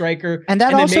ball striker. And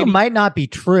that also might not be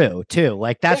true, too.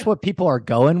 Like, that's what people are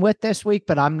going with this week,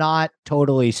 but I'm not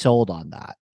totally sold on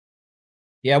that.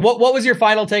 Yeah. What was your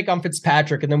final take on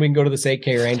Fitzpatrick? And then we can go to this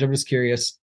 8K range. I'm just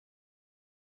curious.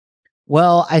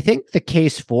 Well, I think the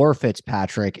case for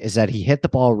Fitzpatrick is that he hit the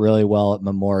ball really well at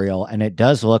Memorial, and it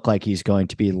does look like he's going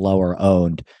to be lower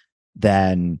owned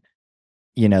than,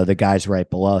 the guys right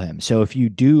below him. So if you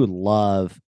do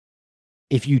love,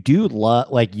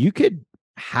 like, you could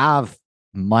have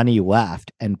money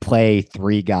left and play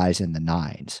 3 guys in the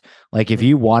 9s. Like, if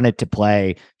you wanted to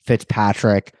play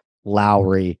Fitzpatrick,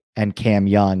 Lowry, and Cam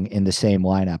Young in the same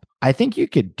lineup, I think you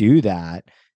could do that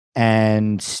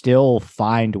and still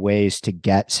find ways to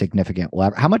get significant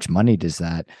leverage. How much money does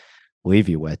that leave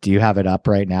you with? Do you have it up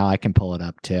right now? I can pull it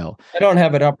up too. I don't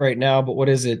have it up right now, but what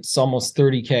is it? It's almost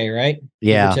 30K, right?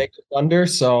 Yeah. Take it under,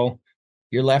 so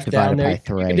you're left down there. You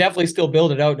can definitely still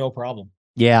build it out, no problem.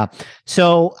 Yeah.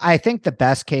 So I think the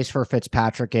best case for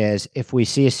Fitzpatrick is if we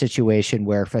see a situation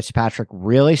where Fitzpatrick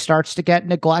really starts to get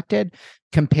neglected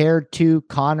compared to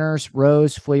Connors,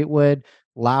 Rose, Fleetwood,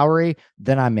 Lowry,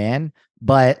 then I'm in.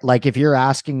 But like, if you're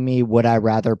asking me, would I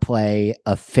rather play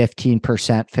a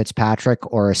 15%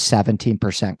 Fitzpatrick or a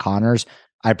 17% Connors?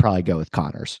 I'd probably go with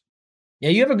Connors. Yeah,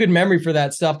 you have a good memory for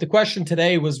that stuff. The question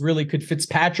today was really, could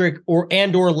Fitzpatrick or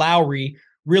Lowry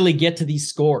really get to these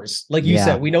scores? Like you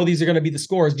said, we know these are going to be the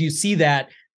scores. Do you see that?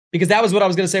 Because that was what I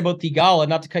was going to say about Theegala,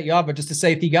 not to cut you off, but just to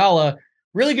say Theegala,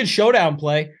 really good showdown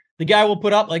play. The guy will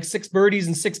put up like 6 birdies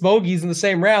and 6 bogeys in the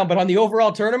same round, but on the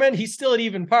overall tournament, he's still at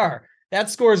even par. That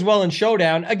scores well in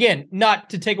showdown. Again, not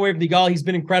to take away from Theegala, he's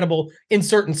been incredible in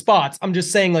certain spots. I'm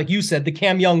just saying, like you said, the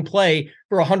Cam Young play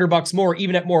for $100 more,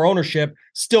 even at more ownership,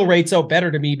 still rates out better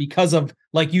to me because of,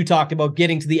 like you talked about,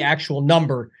 getting to the actual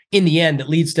number in the end that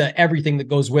leads to everything that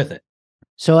goes with it.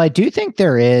 So I do think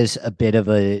there is a bit of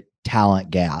a talent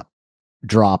gap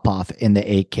drop off in the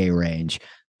 8K range.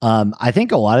 I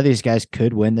think a lot of these guys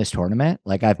could win this tournament.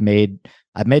 Like, I've made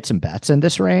some bets in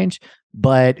this range.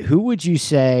 But who would you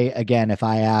say, again, if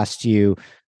I asked you,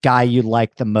 guy you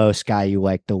like the most, guy you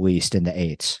like the least in the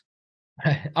 8s?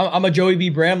 I'm a Joey B.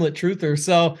 Bramlett truther.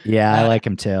 So yeah, I like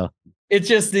him too. It's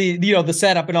just the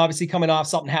setup, and obviously coming off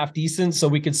something half decent, so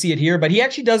we could see it here. But he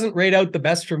actually doesn't rate out the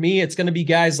best for me. It's going to be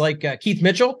guys like Keith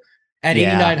Mitchell at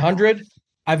 8,900.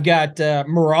 I've got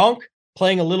Moronk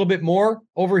playing a little bit more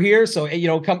over here. So,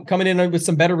 coming in with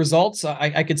some better results.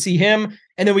 I could see him.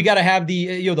 And then we got to have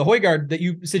the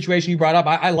Højgaard situation you brought up.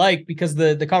 I like, because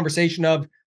the conversation of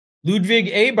Ludwig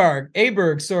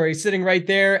Aberg, sitting right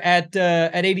there at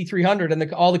 8,300,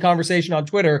 and all the conversation on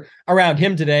Twitter around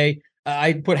him today.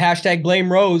 I put hashtag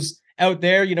blame Rose out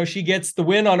there. She gets the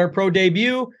win on her pro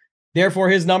debut. Therefore,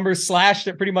 his numbers slashed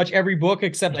at pretty much every book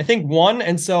except, I think, one.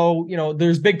 And so,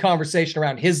 there's big conversation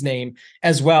around his name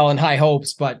as well, and high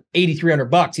hopes. But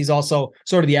 $8,300, he's also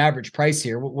sort of the average price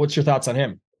here. What's your thoughts on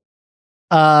him?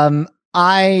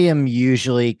 I am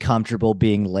usually comfortable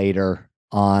being later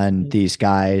on these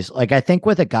guys. Like, I think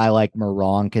with a guy like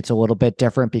Moronk, it's a little bit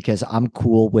different because I'm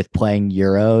cool with playing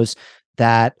Euros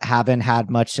that haven't had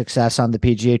much success on the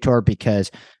PGA Tour,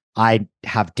 because I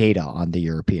have data on the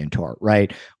European Tour,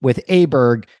 right? With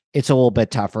Aberg, it's a little bit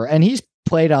tougher, and he's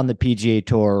played on the PGA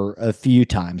Tour a few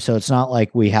times, so it's not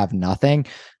like we have nothing.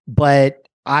 But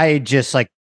I just, like,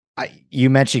 You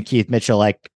mentioned Keith Mitchell.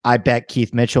 Like, I bet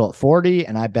Keith Mitchell at 40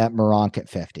 and I bet Moronk at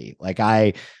 50. Like,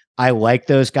 I like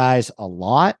those guys a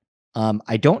lot.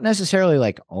 I don't necessarily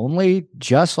like only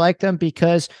just like them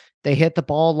because they hit the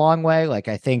ball a long way. Like,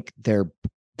 I think their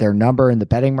number in the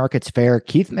betting market's fair.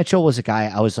 Keith Mitchell was a guy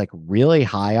I was like really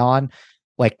high on,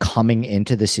 like coming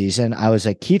into the season. I was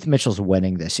like, Keith Mitchell's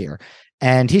winning this year.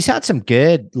 And he's had some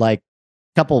good, like,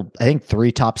 couple, I think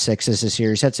 3 top 6s this year.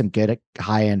 He's had some good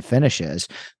high end finishes.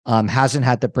 Hasn't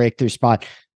had the breakthrough spot.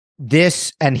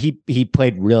 And he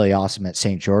played really awesome at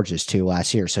St. George's too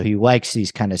last year. So he likes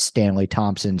these kind of Stanley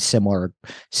Thompson, similar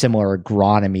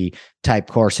agronomy type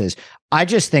courses. I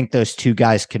just think those two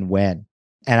guys can win.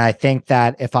 And I think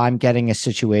that if I'm getting a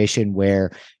situation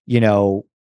where, a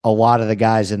lot of the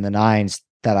guys in the 9s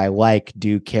that I like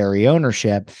do carry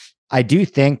ownership, I do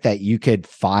think that you could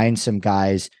find some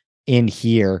guys in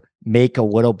here, make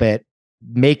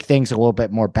things a little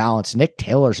bit more balanced. Nick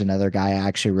Taylor's another guy I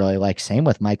actually really like. Same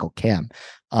with Michael Kim.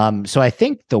 So I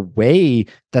think the way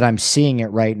that I'm seeing it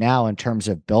right now in terms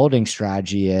of building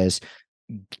strategy is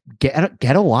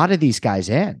get a lot of these guys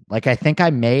in. Like, I think I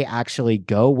may actually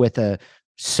go with a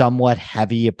somewhat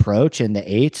heavy approach in the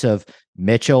 8s of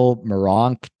Mitchell,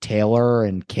 Moronk, Taylor,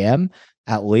 and Kim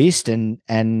at least,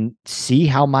 and see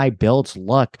how my builds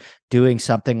look doing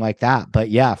something like that. But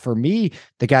yeah, for me,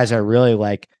 the guys I really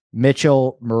like,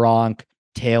 Mitchell, Moronk,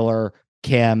 Taylor,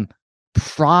 Kim,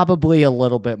 probably a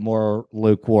little bit more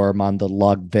lukewarm on the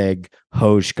Ludwig,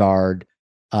 Hojgaard.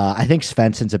 I think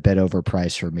Svensson's a bit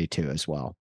overpriced for me too as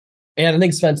well. And I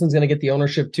think Svensson's going to get the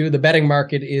ownership too. The betting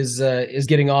market is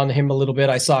getting on him a little bit.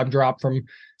 I saw him drop from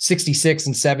 66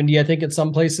 and 70, I think, at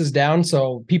some places down.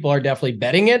 So people are definitely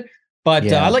betting it.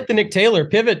 But I like the Nick Taylor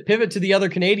pivot to the other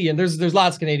Canadian. There's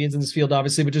lots of Canadians in this field,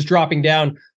 obviously, but just dropping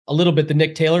down a little bit, the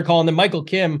Nick Taylor call. And then Michael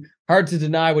Kim, hard to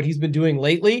deny what he's been doing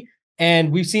lately.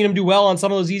 And we've seen him do well on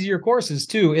some of those easier courses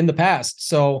too in the past.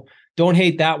 So don't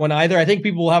hate that one either. I think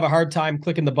people will have a hard time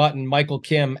clicking the button Michael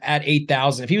Kim at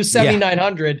 8,000. If he was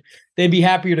 7,900, they'd be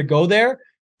happier to go there.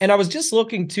 And I was just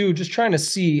looking too, just trying to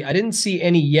see, I didn't see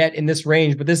any yet in this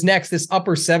range, but this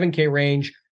upper 7K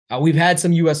range, we've had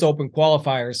some US Open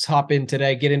qualifiers hop in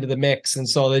today, get into the mix. And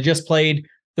so they just played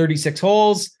 36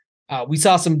 holes. We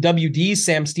saw some WDs.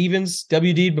 Sam Stevens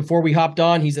WD'd before we hopped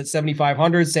on. He's at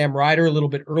 7,500. Sam Ryder a little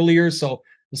bit earlier. So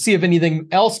we'll see if anything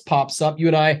else pops up. You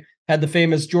and I had the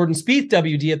famous Jordan Spieth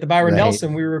WD at the Byron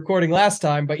Nelson we were recording last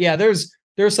time. But yeah, there's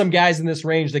some guys in this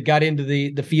range that got into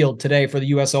the field today for the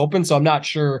US Open. So I'm not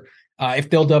sure if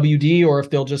they'll WD or if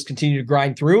they'll just continue to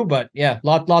grind through. But yeah,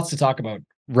 lots to talk about.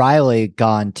 Riley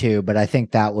gone too, but I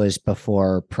think that was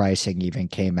before pricing even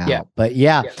came out. Yeah. But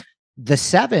the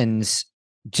 7s,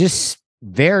 just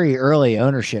very early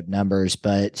ownership numbers,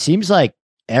 but seems like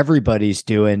everybody's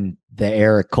doing the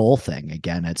Eric Cole thing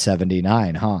again at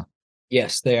 79, huh?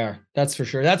 Yes, they are. That's for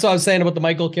sure. That's what I was saying about the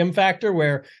Michael Kim factor,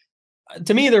 where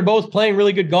to me, they're both playing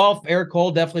really good golf. Eric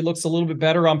Cole definitely looks a little bit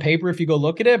better on paper if you go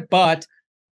look at it, but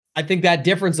I think that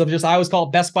difference of I always call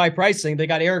it Best Buy pricing. They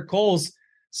got Eric Cole's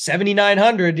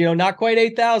 7,900, not quite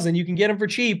 8,000. You can get him for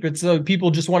cheap. It's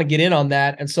people just want to get in on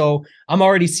that. And so I'm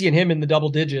already seeing him in the double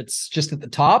digits just at the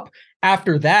top.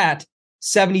 After that,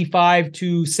 75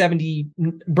 to 70,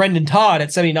 Brendan Todd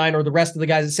at 79, or the rest of the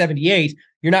guys at 78,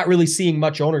 you're not really seeing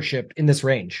much ownership in this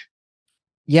range.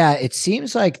 Yeah, it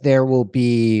seems like there will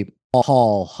be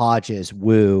Hall, Hodges,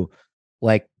 Wu,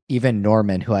 like even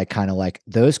Norman, who I kind of like.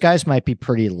 Those guys might be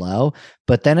pretty low.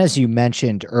 But then, as you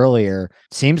mentioned earlier,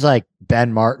 seems like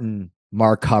Ben Martin,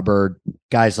 Mark Hubbard,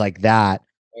 guys like that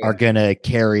are going to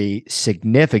carry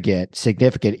significant,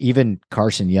 even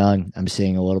Carson Young, I'm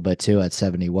seeing a little bit too at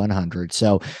 7,100.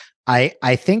 So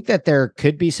I think that there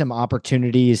could be some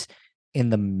opportunities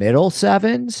in the middle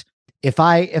 7s. If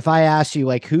I ask you,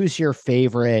 like, who's your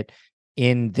favorite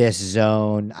in this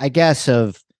zone, I guess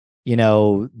of,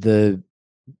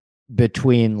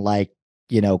 between like,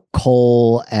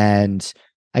 Cole and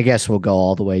I guess we'll go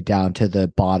all the way down to the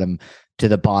bottom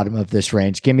of this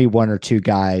range. Give me one or two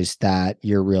guys that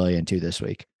you're really into this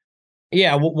week.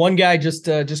 Yeah. One guy just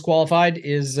qualified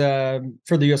is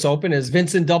for the US Open is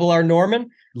Vincent R. Norman.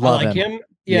 Love I like him.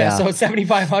 Yeah. So at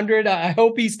 7,500, I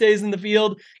hope he stays in the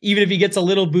field, even if he gets a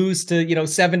little boost to,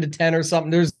 7 to 10 or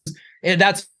something.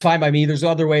 That's fine by me. There's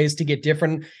other ways to get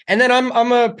different. And then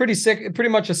I'm pretty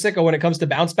much a sicko when it comes to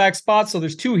bounce back spots. So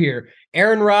there's two here,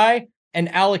 Aaron Rye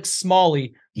and Alex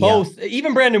Smalley, both,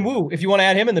 even Brandon Wu, if you want to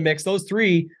add him in the mix. Those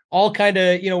three all kind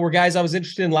of, were guys I was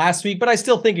interested in last week, but I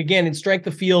still think, again, in strength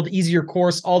of field, easier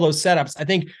course, all those setups, I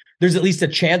think there's at least a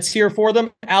chance here for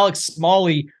them. Alex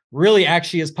Smalley really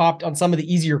actually has popped on some of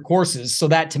the easier courses. So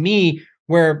that, to me,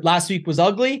 where last week was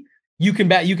ugly, you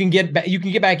can get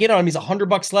back in on him. He's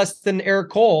 $100 less than Eric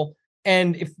Cole.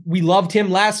 And if we loved him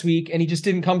last week and he just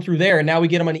didn't come through there, and now we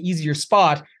get him on an easier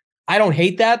spot, I don't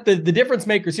hate that. The difference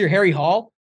makers here, Harry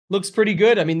Hall looks pretty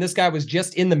good. I mean, this guy was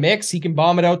just in the mix. He can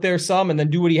bomb it out there some and then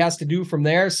do what he has to do from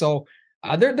there. So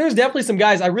there's definitely some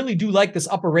guys. I really do like this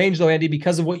upper range though, Andy,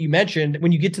 because of what you mentioned.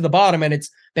 When you get to the bottom and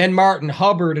it's Ben Martin,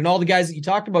 Hubbard, and all the guys that you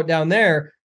talked about down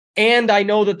there, and I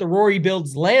know that the Rory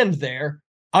builds land there,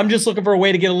 I'm just looking for a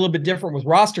way to get a little bit different with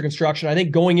roster construction. I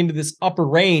think going into this upper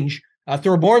range,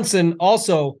 Thorbjornsen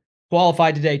also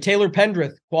qualified today. Taylor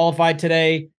Pendrith qualified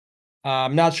today.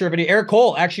 I'm not sure if Eric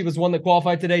Cole actually was one that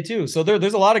qualified today too. So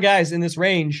there's a lot of guys in this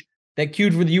range that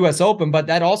queued for the U.S. Open, but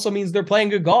that also means they're playing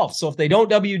good golf. So if they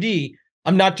don't WD,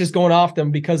 I'm not just going off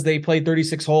them because they played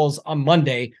 36 holes on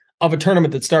Monday of a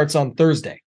tournament that starts on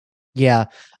Thursday. Yeah,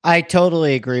 I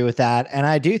totally agree with that. And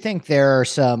I do think there are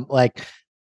some, like,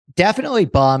 definitely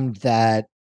bummed that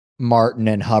Martin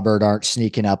and Hubbard aren't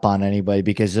sneaking up on anybody,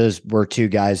 because those were two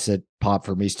guys that popped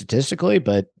for me statistically,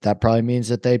 but that probably means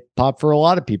that they popped for a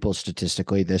lot of people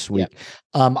statistically this week.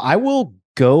 Yeah. I will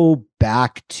go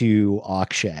back to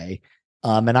Akshay.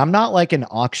 And I'm not like an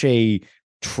Akshay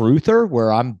truther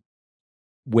where I'm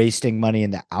wasting money in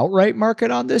the outright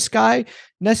market on this guy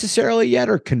necessarily yet,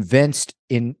 or convinced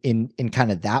in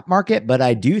kind of that market. But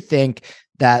I do think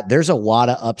that there's a lot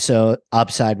of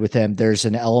upside with him. There's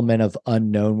an element of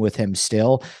unknown with him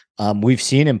still. We've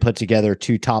seen him put together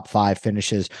 2 top 5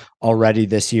 finishes already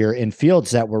this year in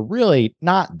fields that were really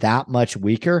not that much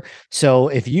weaker. So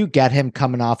if you get him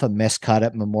coming off a missed cut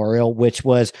at Memorial, which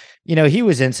was, he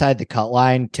was inside the cut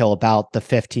line till about the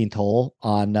 15th hole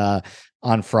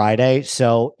on Friday.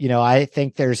 So, I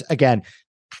think there's, again,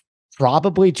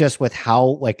 probably just with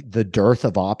how, like, the dearth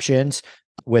of options,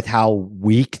 with how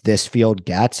weak this field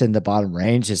gets in the bottom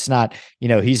range, it's not,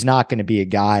 he's not going to be a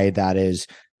guy that is,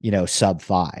 sub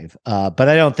 5. But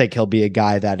I don't think he'll be a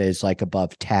guy that is like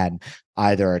above 10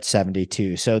 either at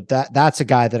 72. So that's a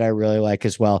guy that I really like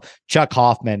as well. Chuck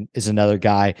Hoffman is another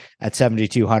guy at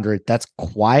 7,200 that's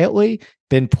quietly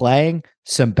been playing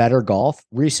some better golf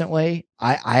recently.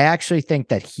 I actually think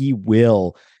that he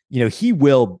will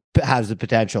has the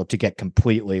potential to get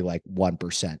completely like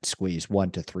 1% squeeze,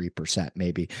 1 to 3%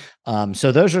 maybe.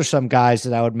 So those are some guys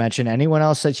that I would mention. Anyone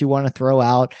else that you want to throw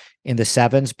out in the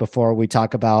 7s before we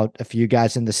talk about a few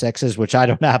guys in the 6s, which I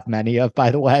don't have many of, by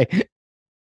the way?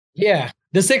 Yeah,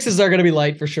 the 6s are going to be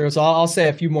light for sure. So I'll say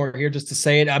a few more here just to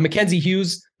say it. Mackenzie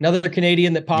Hughes, another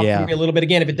Canadian that popped for me a little bit.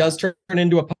 Again, if it does turn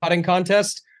into a putting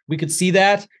contest, we could see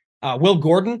that. Will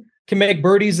Gordon can make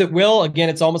birdies at will. Again,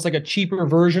 it's almost like a cheaper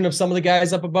version of some of the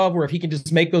guys up above, where if he can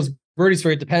just make those birdies for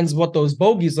you, it depends what those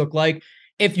bogeys look like.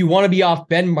 If you want to be off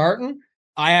Ben Martin,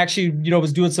 I actually,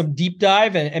 was doing some deep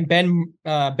dive, and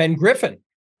Ben Griffin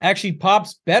actually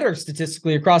pops better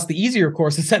statistically across the easier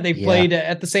courses that they've played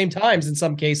at the same times in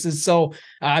some cases. So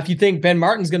if you think Ben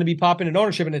Martin's going to be popping in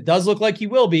ownership, and it does look like he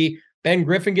will be, Ben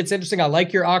Griffin gets interesting. I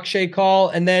like your Akshay call.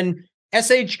 And then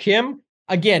S.H. Kim,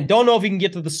 again, don't know if he can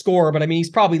get to the score, but I mean, he's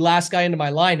probably last guy into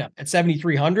my lineup at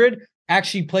 7,300.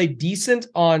 Actually played decent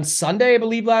on Sunday, I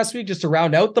believe, last week, just to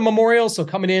round out the Memorial. So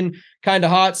coming in kind of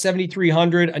hot,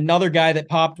 7,300. Another guy that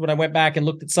popped when I went back and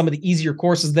looked at some of the easier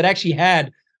courses that actually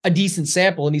had a decent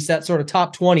sample, and he sat sort of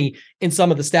top 20 in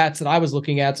some of the stats that I was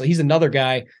looking at. So he's another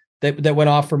guy that went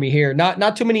off for me here.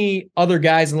 Not too many other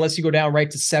guys, unless you go down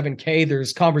right to 7K.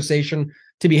 There's conversation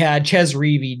to be had. Ches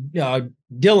Reavie,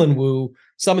 Dylan Wu,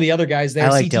 some of the other guys there. I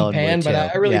like CT Dylan Pan, Wu but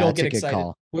I really don't get excited.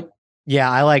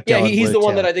 I like Dylan Wu he's the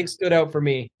one too. that I think stood out for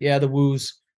me. Yeah, the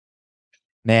Woos.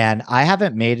 Man, I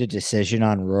haven't made a decision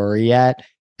on Rory yet,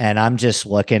 and I'm just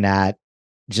looking through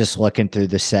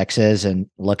the 6s and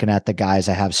looking at the guys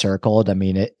I have circled. I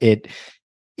mean, it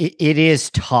is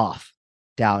tough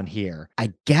down here.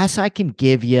 I guess I can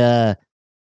give you,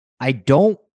 I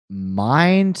don't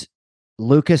mind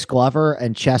Lucas Glover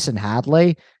and Chesson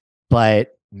Hadley,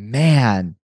 but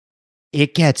man,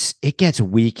 it gets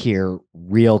weak here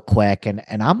real quick. And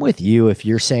I'm with you. If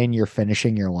you're saying you're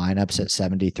finishing your lineups at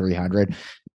 7,300,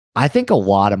 I think a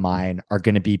lot of mine are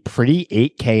going to be pretty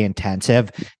 8K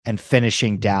intensive and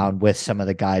finishing down with some of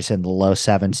the guys in the low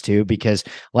 7s too, because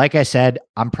like I said,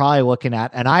 I'm probably looking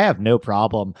at, and I have no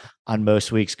problem on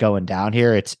most weeks going down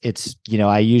here. It's,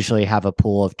 I usually have a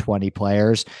pool of 20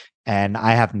 players, and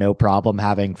I have no problem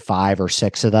having 5 or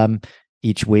 6 of them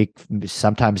each week,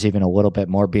 sometimes even a little bit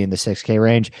more, being the 6K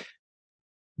range.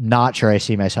 Not sure I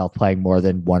see myself playing more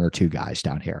than 1 or 2 guys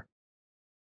down here.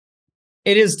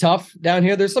 It is tough down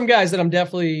here. There's some guys that I'm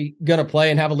definitely going to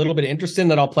play and have a little bit of interest in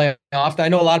that I'll play off. I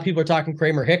know a lot of people are talking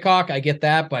Kramer Hickok. I get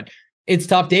that, but it's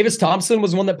tough. Davis Thompson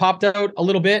was one that popped out a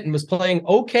little bit and was playing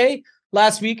okay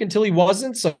last week until he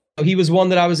wasn't. So he was one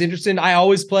that I was interested in. I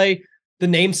always play the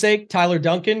namesake, Tyler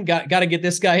Duncan. Got to get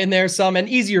this guy in there some. And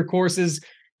easier courses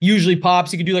usually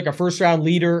pops. You could do like a first round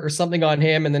leader or something on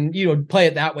him and then, play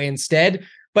it that way instead.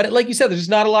 But like you said, there's just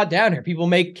not a lot down here. People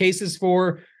make cases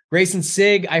for Grayson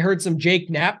Sigg. I heard some Jake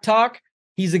Knapp talk.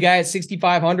 He's a guy at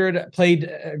 6,500, played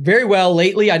very well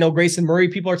lately. I know Grayson Murray,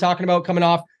 people are talking about coming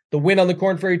off the win on the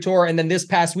Corn Ferry Tour. And then this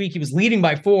past week, he was leading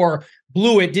by 4,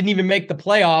 blew it, didn't even make the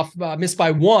playoff, missed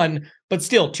by 1, but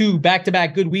still 2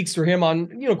 back-to-back good weeks for him on,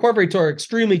 Corn Ferry Tour,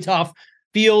 extremely tough.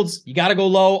 Fields, you got to go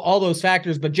low, all those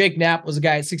factors. But Jake Knapp was a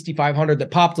guy at 6,500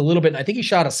 that popped a little bit. And I think he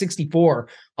shot a 64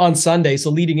 on Sunday. So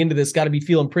leading into this, got to be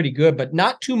feeling pretty good, but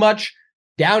not too much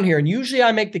down here. And usually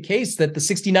I make the case that the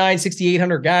 69,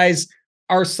 6,800 guys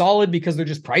are solid because they're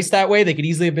just priced that way. They could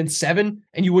easily have been 7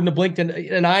 and you wouldn't have blinked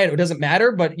an eye and it doesn't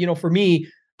matter. But, for me,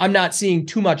 I'm not seeing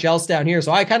too much else down here.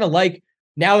 So I kind of like,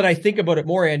 now that I think about it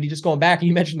more, Andy, just going back and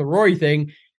you mentioned the Rory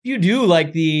thing, you do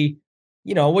like the,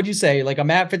 what'd you say? Like a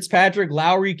Matt Fitzpatrick,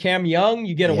 Lowry, Cam Young,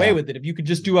 you get away with it. If you could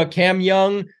just do a Cam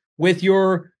Young with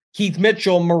your Keith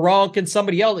Mitchell, Moronk, and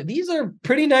somebody else, these are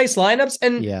pretty nice lineups.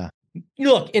 And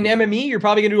look, in MME, you're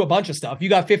probably going to do a bunch of stuff. You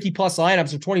got 50 plus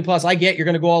lineups or 20 plus. I get you're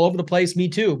going to go all over the place. Me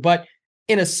too. But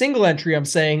in a single entry, I'm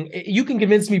saying you can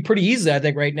convince me pretty easily, I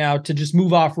think, right now to just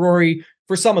move off Rory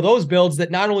for some of those builds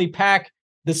that not only pack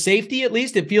the safety, at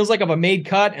least it feels like of a made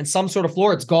cut and some sort of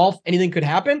floor. It's golf. Anything could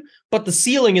happen, but the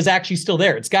ceiling is actually still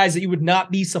there. It's guys that you would not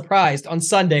be surprised on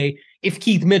Sunday if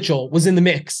Keith Mitchell was in the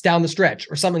mix down the stretch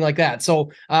or something like that.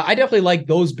 So I definitely like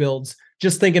those builds,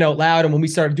 just thinking out loud. And when we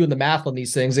started doing the math on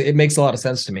these things, it makes a lot of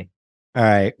sense to me. All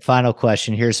right. Final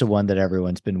question. Here's the one that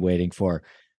everyone's been waiting for.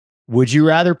 Would you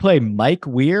rather play Mike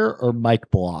Weir or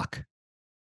Mike Block?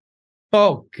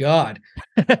 Oh God.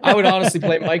 I would honestly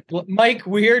play Mike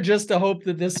Weir just to hope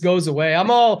that this goes away. I'm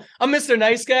Mr.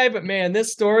 Nice Guy, but man,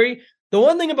 this story, the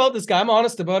one thing about this guy, I'm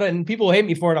honest about it, and people hate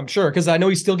me for it, I'm sure, because I know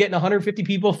he's still getting 150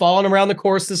 people following him around the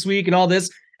course this week and all this.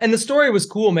 And the story was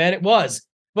cool, man. It was.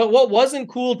 But what wasn't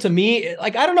cool to me,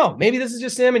 like, I don't know, maybe this is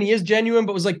just him and he is genuine,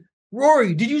 but was like,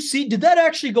 Rory, did that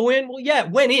actually go in? Well, yeah,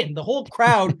 it went in. The whole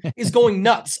crowd is going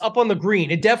nuts up on the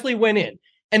green. It definitely went in.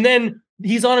 And then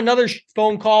he's on another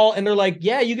phone call and they're like,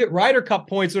 yeah, you get Ryder Cup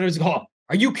points. And it's like, oh,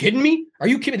 are you kidding me? Are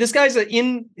you kidding? This guy's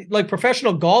in like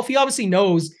professional golf. He obviously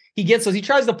knows he gets those. He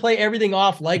tries to play everything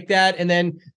off like that. And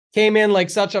then came in like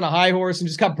such on a high horse and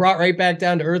just got brought right back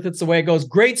down to earth. It's the way it goes.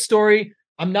 Great story.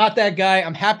 I'm not that guy.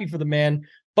 I'm happy for the man.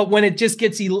 But when it just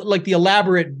gets like the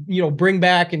elaborate, bring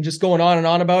back and just going on and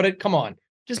on about it, come on,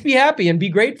 just be happy and be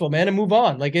grateful, man, and move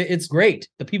on. Like it's great.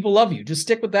 The people love you. Just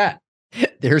stick with that.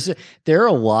 There are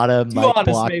a lot of Mike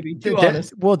Block. Too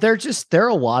honest. Well, there are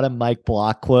a lot of Mike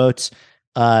Block quotes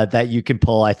that you can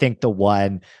pull. I think the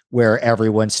one where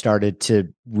everyone started to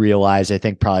realize, I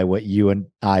think probably what you and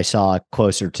I saw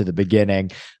closer to the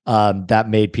beginning, that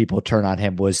made people turn on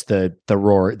him was the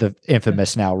Rory, the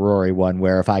infamous now Rory one,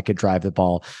 where if I could drive the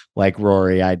ball like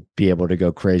Rory, I'd be able to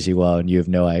go crazy well, and you have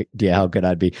no idea how good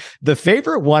I'd be. The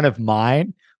favorite one of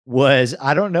mine was,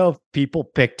 I don't know if people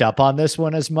picked up on this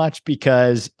one as much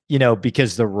because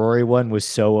the Rory one was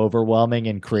so overwhelming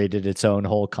and created its own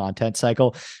whole content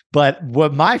cycle. But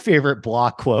what my favorite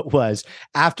Block quote was,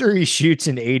 after he shoots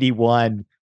an 81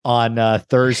 on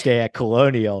Thursday at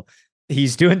Colonial,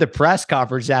 he's doing the press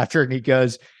conference after and he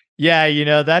goes,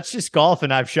 yeah, that's just golf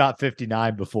and I've shot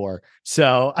 59 before.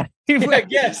 So I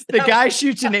guess the guy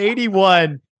shoots an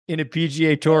 81 in a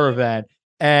PGA Tour event.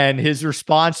 And his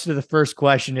response to the first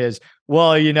question is,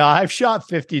 well, I've shot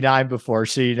 59 before,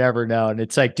 so you never know. And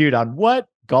it's like, dude, on what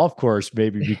golf course,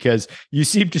 maybe? Because you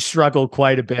seem to struggle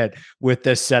quite a bit with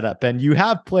this setup. And you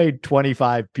have played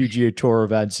 25 PGA Tour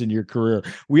events in your career.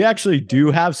 We actually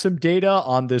do have some data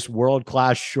on this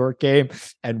world-class short game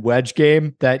and wedge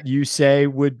game that you say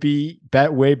would be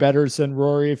way better than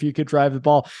Rory if you could drive the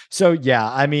ball. So,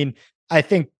 yeah, I mean, I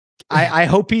think I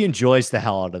hope he enjoys the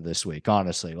hell out of this week,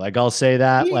 honestly. Like, I'll say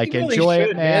that. He really enjoy should,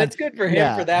 it, man. It's good for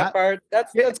him for that part.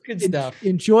 That's good stuff.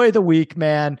 Enjoy the week,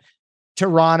 man.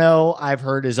 Toronto, I've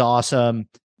heard, is awesome.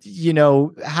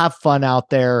 Have fun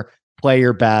out there. Play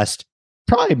your best.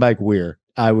 Probably Mike Weir,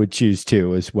 I would choose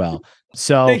too as well.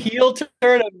 So the heel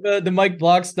turn of the Mike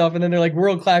Block stuff, and then they're like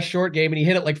world-class short game, and he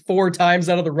hit it like 4 times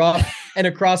out of the rough and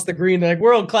across the green. They're like,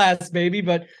 world-class, baby.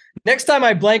 But next time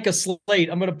I blank a slate,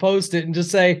 I'm going to post it and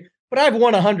just say, but I've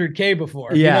won 100K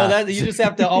before. Yeah. That you just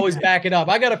have to always back it up.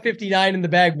 I got a 59 in the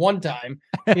bag one time.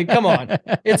 I mean, come on.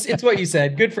 It's what you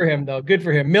said. Good for him though. Good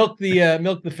for him. Milk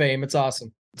the fame. It's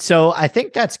awesome. So I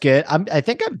think that's good. I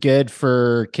think I'm good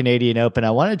for Canadian Open.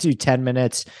 I want to do 10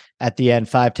 minutes at the end,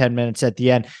 5-10 minutes at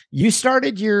the end. You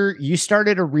started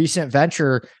a recent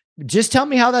venture. Just tell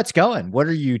me how that's going. What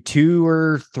are you 2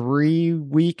 or 3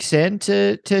 weeks in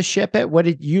to ship it? What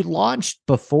did you launched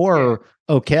before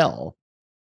Oak Hill?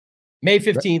 May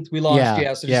 15th, we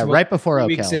launched. So right before Oak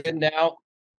weeks Hill. in now.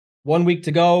 1 week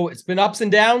to go. It's been ups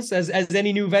and downs as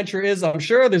any new venture is. I'm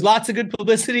sure there's lots of good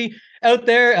publicity out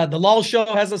there. The LOL show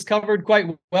has us covered quite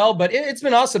well, but it's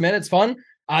been awesome, man. It's fun.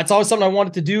 It's always something I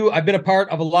wanted to do. I've been a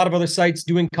part of a lot of other sites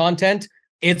doing content.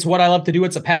 It's what I love to do.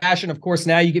 It's a passion. Of course,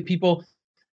 now you get people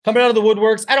coming out of the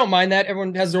woodworks. I don't mind that.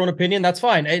 Everyone has their own opinion. That's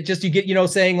fine. It just, you get,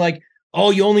 saying like, oh,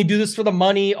 you only do this for the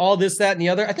money, all this, that, and the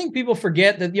other. I think people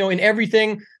forget that, in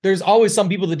everything, there's always some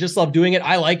people that just love doing it.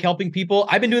 I like helping people.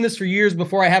 I've been doing this for years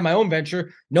before I had my own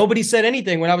venture. Nobody said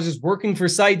anything when I was just working for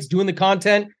sites, doing the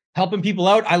content, helping people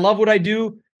out. I love what I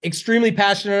do. Extremely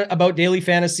passionate about daily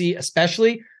fantasy,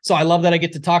 especially. So I love that I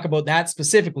get to talk about that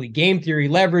specifically. Game theory,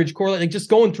 leverage, correlate, like just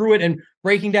going through it and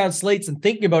breaking down slates and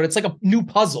thinking about it. It's like a new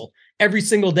puzzle every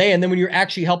single day. And then when you're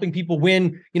actually helping people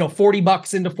win,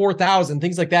 $40 into 4,000,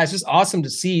 things like that, it's just awesome to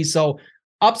see. So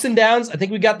ups and downs. I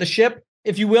think we got the ship,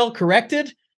 if you will,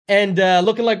 corrected and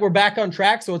looking like we're back on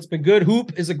track. So it's been good.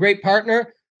 Hoop is a great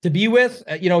partner to be with.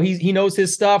 He knows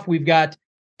his stuff. We've got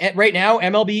right now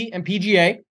MLB and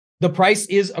PGA. The price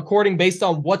is according based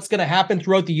on what's going to happen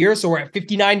throughout the year. So we're at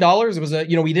 $59. It was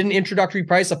we did an introductory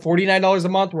price of $49 a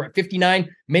month. We're at $59.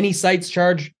 Many sites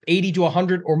charge $80 to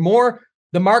 $100 or more.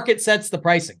 The market sets the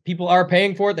pricing. People are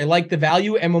paying for it. They like the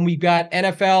value. And when we've got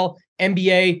NFL,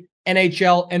 NBA,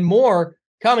 NHL, and more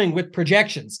coming with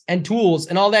projections and tools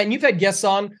and all that, and you've had guests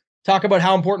on talk about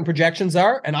how important projections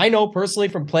are. And I know personally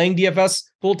from playing DFS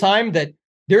full time that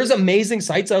there's amazing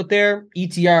sites out there,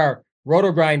 ETR,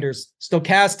 Roto Grinders,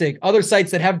 Stochastic, other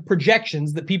sites that have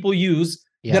projections that people use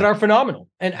that are phenomenal.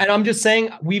 And I'm just saying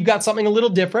we've got something a little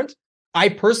different. I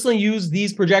personally used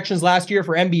these projections last year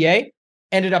for NBA,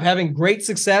 ended up having great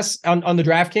success on the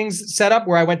DraftKings setup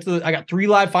where I got 3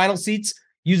 live final seats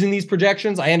using these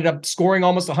projections. I ended up scoring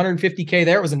almost 150K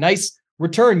there. It was a nice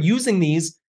return using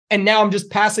these. And now I'm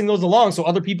just passing those along so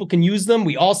other people can use them.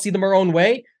 We all see them our own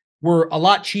way. We're a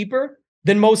lot cheaper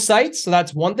than most sites. So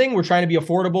that's one thing. We're trying to be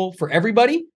affordable for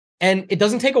everybody. And it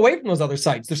doesn't take away from those other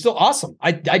sites. They're still awesome.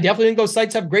 I definitely think those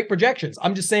sites have great projections.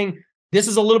 I'm just saying this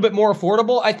is a little bit more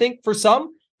affordable, I think, for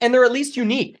some. And they're at least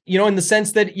unique, in the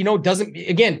sense that,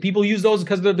 people use those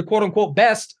because they're the quote unquote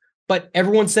best, but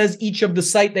everyone says each of the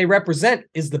site they represent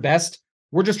is the best.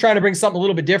 We're just trying to bring something a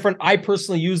little bit different. I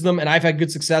personally use them and I've had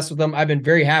good success with them. I've been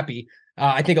very happy.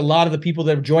 I think a lot of the people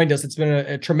that have joined us, it's been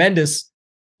a tremendous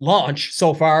launch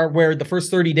so far where the first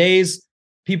 30 days,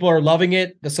 people are loving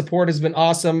it. The support has been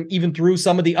awesome, even through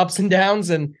some of the ups and downs.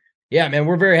 And yeah, man,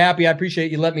 we're very happy. I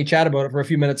appreciate you letting me chat about it for a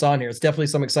few minutes on here. It's definitely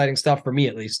some exciting stuff for me,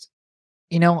 at least.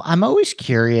 I'm always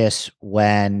curious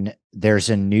when there's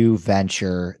a new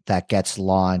venture that gets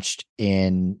launched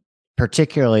in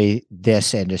particularly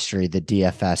this industry, the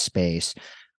DFS space.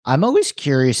 I'm always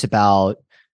curious about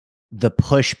the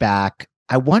pushback.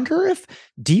 I wonder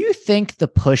do you think the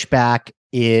pushback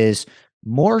is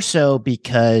more so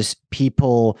because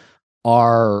people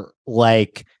are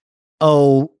like,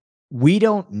 oh, we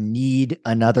don't need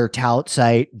another tout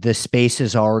site. The space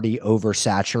is already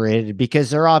oversaturated, because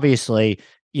they're obviously,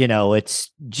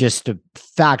 it's just a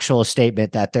factual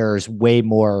statement that there's way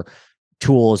more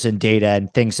tools and data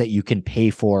and things that you can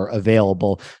pay for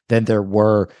available than there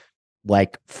were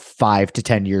like 5 to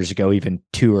 10 years ago, even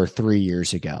 2 or 3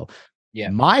 years ago. Yeah.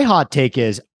 My hot take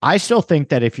is I still think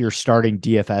that if you're starting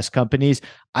DFS companies,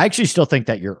 I actually still think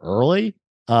that you're early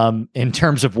in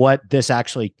terms of what this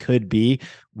actually could be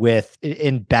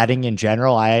in betting in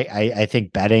general. I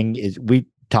think betting we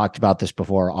talked about this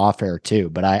before off air too,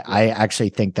 but I actually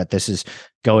think that this is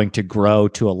going to grow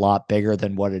to a lot bigger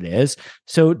than what it is.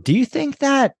 So do you think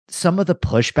that some of the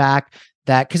pushback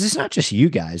because it's not just you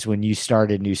guys when you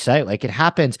start a new site, like it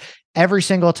happens every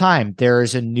single time there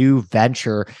is a new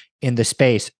venture in the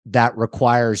space that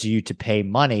requires you to pay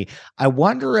money. I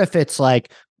wonder if it's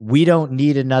like, we don't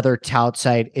need another tout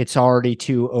site, it's already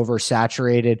too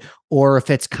oversaturated, or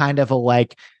if it's kind of a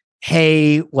like,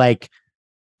 hey, like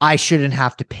I shouldn't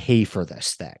have to pay for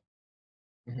this thing.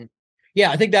 Mm-hmm. Yeah,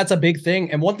 I think that's a big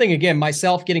thing. And one thing, again,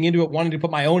 myself getting into it, wanting to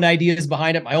put my own ideas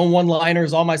behind it, my own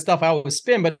one-liners, all my stuff I always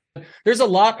spin, but there's a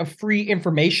lot of free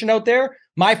information out there.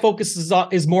 My focus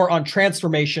is more on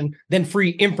transformation than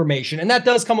free information. And that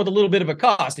does come with a little bit of a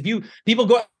cost.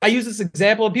 I use this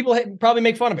example and people probably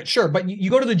make fun of it. Sure. But you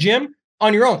go to the gym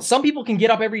on your own. Some people can get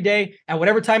up every day at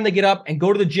whatever time they get up and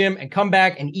go to the gym and come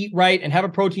back and eat right and have a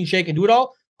protein shake and do it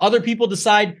all. Other people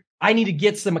decide, I need to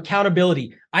get some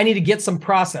accountability. I need to get some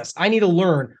process. I need to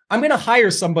learn. I'm going to hire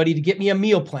somebody to get me a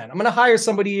meal plan. I'm going to hire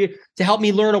somebody to help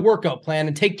me learn a workout plan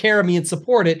and take care of me and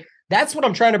support it. That's what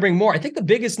I'm trying to bring more. I think the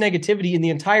biggest negativity in the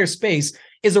entire space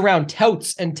is around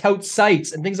touts and tout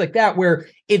sites and things like that, where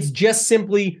it's just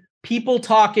simply people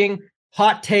talking,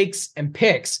 hot takes, and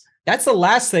picks. That's the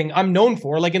last thing I'm known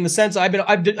for. Like, in the sense, I do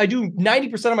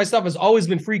 90% of my stuff has always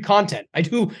been free content. I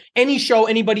do any show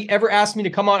anybody ever asks me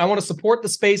to come on. I want to support the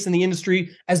space in the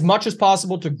industry as much as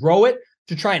possible to grow it,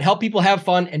 to try and help people have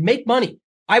fun and make money.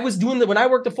 I was doing that when I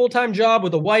worked a full-time job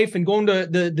with a wife and going to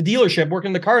the dealership, working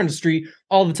in the car industry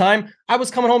all the time. I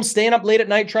was coming home, staying up late at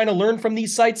night, trying to learn from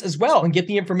these sites as well and get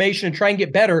the information and try and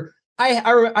get better.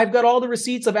 I've got all the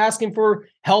receipts of asking for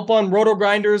help on roto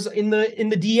grinders in the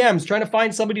DMs, trying to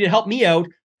find somebody to help me out.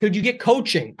 Could you get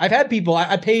coaching? I've had people.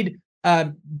 I paid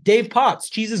Dave Potts,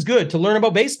 Cheese is Good, to learn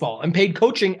about baseball and paid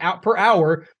coaching out per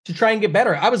hour to try and get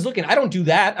better. I was looking. I don't do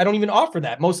that. I don't even offer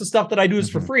that. Most of the stuff that I do is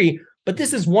for free. But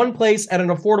this is one place at an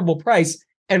affordable price.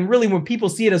 And really, when people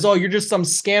see it as, oh, you're just some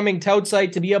scamming tout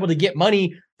site to be able to get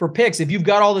money for picks. If you've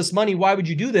got all this money, why would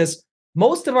you do this?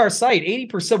 Most of our site,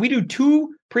 80%, we do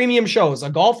 2 premium shows, a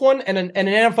golf one and an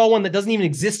NFL one that doesn't even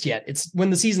exist yet. It's when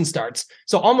the season starts.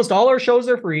 So almost all our shows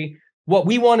are free. What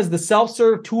we want is the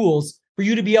self-serve tools for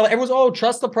you to be able, everyone's,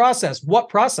 trust the process. What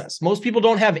process? Most people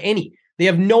don't have any. They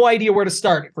have no idea where to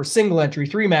start for single entry,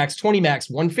 3 max, 20 max,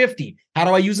 150. How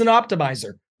do I use an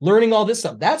optimizer? Learning all this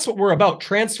stuff. That's what we're about.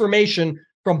 Transformation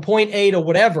from point A to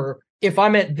whatever. If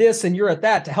I'm at this and you're at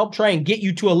that, to help try and get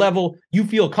you to a level you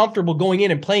feel comfortable going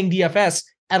in and playing DFS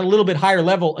at a little bit higher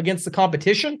level against the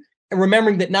competition. And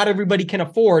remembering that not everybody can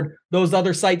afford those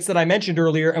other sites that I mentioned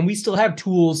earlier. And we still have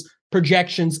tools,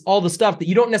 projections, all the stuff that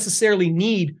you don't necessarily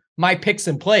need my picks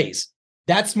and plays.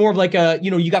 That's more of like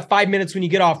you got 5 minutes when you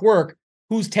get off work.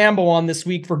 Who's Tambo on this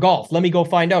week for golf? Let me go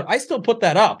find out. I still put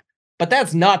that up, but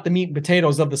that's not the meat and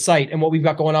potatoes of the site and what we've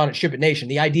got going on at Ship It Nation.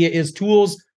 The idea is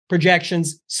tools,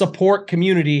 projections, support,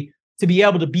 community to be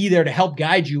able to be there to help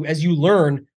guide you as you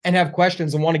learn and have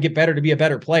questions and want to get better to be a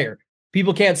better player.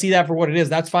 People can't see that for what it is.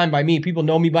 That's fine by me. People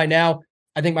know me by now.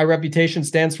 I think my reputation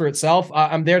stands for itself.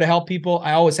 I'm there to help people.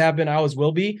 I always have been. I always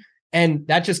will be. And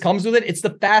that just comes with it. It's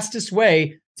the fastest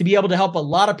way to be able to help a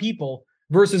lot of people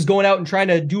versus going out and trying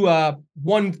to do a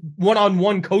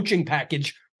one-on-one coaching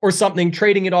package or something,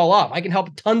 trading it all off. I can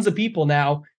help tons of people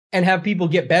now and have people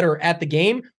get better at the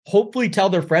game, hopefully tell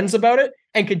their friends about it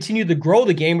and continue to grow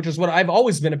the game, which is what I've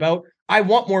always been about. I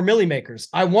want more milli makers.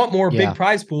 I want more big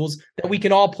prize pools that we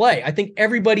can all play. I think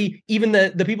everybody, even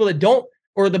the people that don't,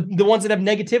 or the ones that have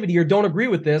negativity or don't agree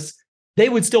with this, they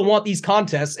would still want these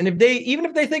contests. And even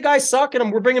if they think I suck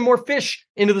and we're bringing more fish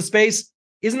into the space,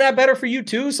 isn't that better for you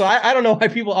too? So I don't know why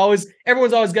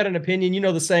everyone's always got an opinion. You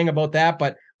know the saying about that,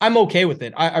 but I'm okay with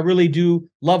it. I really do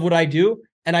love what I do.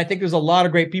 And I think there's a lot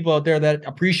of great people out there that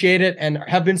appreciate it and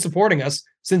have been supporting us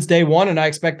since day one. And I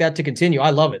expect that to continue.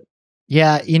 I love it.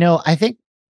 Yeah. I think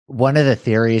one of the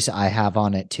theories I have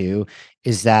on it too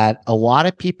is that a lot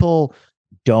of people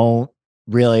don't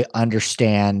really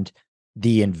understand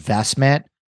the investment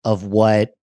of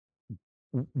what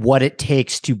it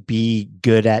takes to be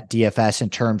good at DFS in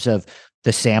terms of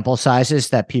the sample sizes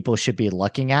that people should be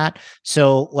looking at.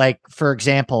 So like, for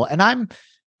example, and I've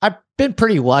been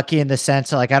pretty lucky in the sense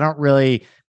that like, I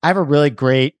have a really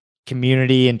great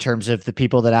community in terms of the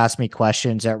people that ask me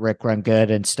questions at Rick Run Good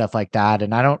and stuff like that.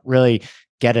 And I don't really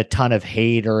get a ton of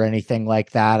hate or anything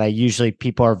like that.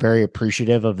 People are very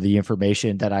appreciative of the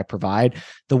information that I provide.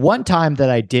 The one time that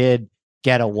I did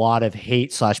get a lot of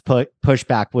hate /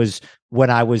 pushback was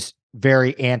when I was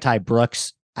very anti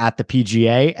Brooks at the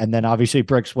PGA. And then obviously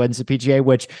Brooks wins the PGA,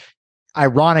 which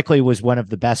ironically was one of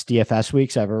the best DFS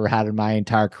weeks I've ever had in my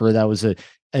entire career. That was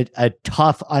a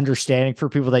tough understanding for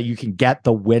people that you can get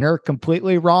the winner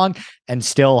completely wrong and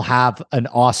still have an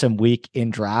awesome week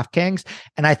in DraftKings.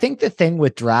 And I think the thing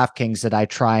with DraftKings that I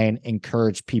try and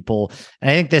encourage people, and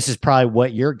I think this is probably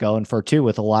what you're going for too,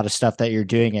 with a lot of stuff that you're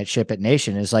doing at Ship It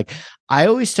Nation, is like, I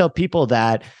always tell people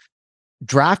that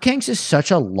DraftKings is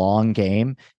such a long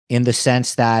game in the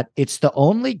sense that it's the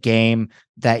only game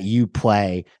that you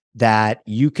play that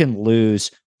you can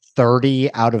lose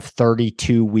 30 out of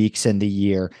 32 weeks in the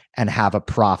year and have a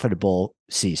profitable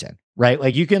season, right?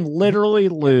 Like you can literally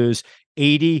lose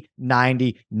 80,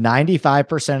 90,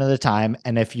 95% of the time.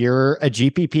 And if you're a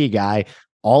GPP guy,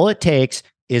 all it takes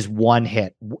is one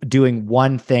hit, doing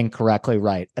one thing correctly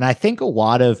right. And I think a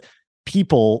lot of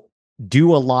people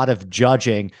do a lot of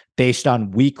judging based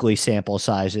on weekly sample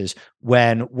sizes,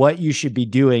 when what you should be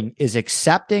doing is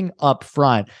accepting up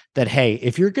front that, hey,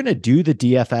 if you're going to do the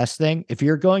DFS thing, if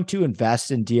you're going to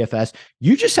invest in DFS,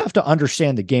 you just have to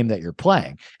understand the game that you're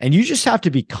playing. And you just have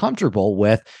to be comfortable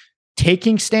with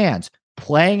taking stands,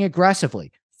 playing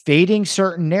aggressively, fading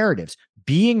certain narratives,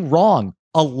 being wrong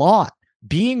a lot,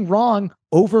 being wrong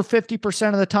over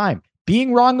 50% of the time,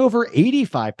 being wrong over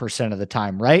 85% of the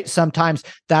time, right? Sometimes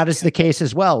that is the case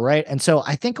as well, right? And so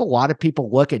I think a lot of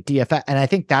people look at DFS, and I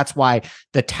think that's why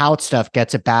the tout stuff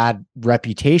gets a bad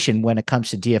reputation when it comes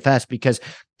to DFS, because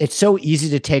it's so easy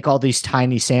to take all these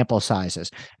tiny sample sizes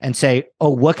and say,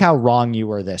 oh, look how wrong you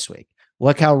were this week.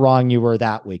 Look how wrong you were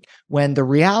that week. When the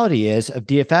reality is of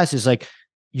DFS is like,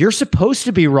 you're supposed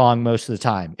to be wrong most of the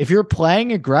time. If you're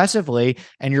playing aggressively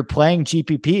and you're playing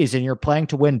GPPs and you're playing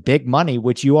to win big money,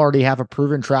 which you already have a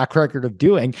proven track record of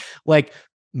doing, like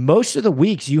most of the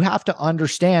weeks, you have to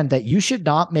understand that you should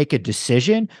not make a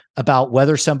decision about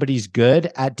whether somebody's good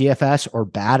at DFS or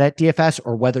bad at DFS,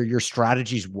 or whether your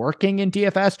strategy's working in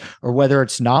DFS or whether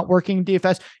it's not working in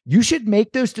DFS. You should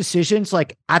make those decisions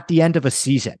like at the end of a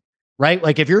season, right?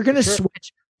 Like if you're going to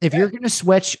switch, if you're going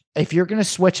to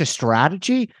switch a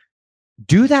strategy,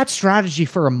 do that strategy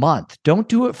for a month. Don't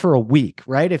do it for a week,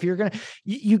 right? If you're going to,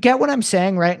 you get what I'm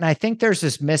saying, right? And I think there's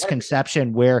this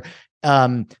misconception where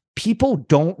people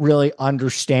don't really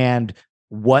understand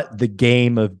what the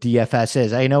game of DFS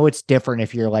is. I know it's different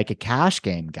if you're like a cash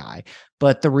game guy,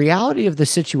 but the reality of the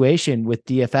situation with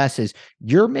DFS is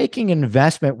you're making an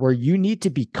investment where you need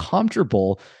to be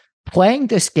comfortable playing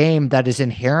this game that is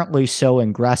inherently so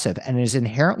aggressive and is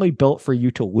inherently built for you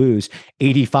to lose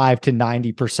 85 to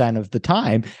 90% of the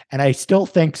time. And I still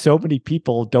think so many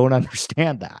people don't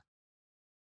understand that.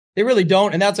 They really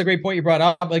don't. And that's a great point you brought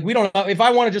up. Like, we don't know if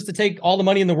I wanted just to take all the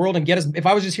money in the world and if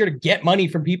I was just here to get money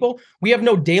from people, we have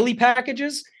no daily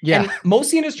packages. Yeah. And most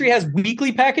of the industry has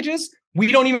weekly packages.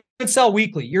 We don't even sell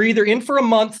weekly. You're either in for a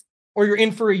month or you're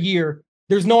in for a year.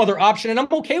 There's no other option. And I'm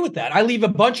okay with that. I leave a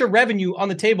bunch of revenue on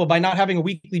the table by not having a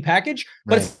weekly package,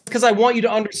 but It's because I want you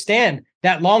to understand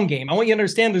that long game. I want you to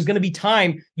understand there's going to be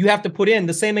time you have to put in.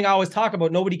 The same thing I always talk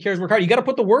about. Nobody cares work hard. You got to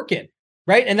put the work in,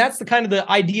 right? And that's the kind of the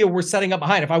idea we're setting up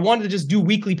behind. If I wanted to just do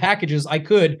weekly packages, I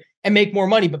could and make more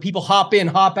money, but people hop in,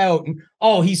 hop out, and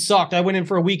oh, he sucked. I went in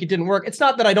for a week. It didn't work. It's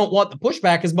not that I don't want the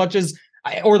pushback as much as,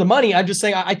 or the money. I'm just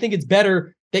saying, I think it's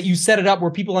better that you set it up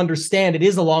where people understand it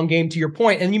is a long game, to your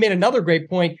point. And you made another great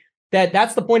point,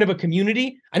 that's the point of a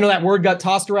community. I know that word got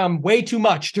tossed around way too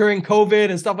much during COVID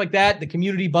and stuff like that, the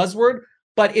community buzzword,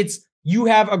 but it's, you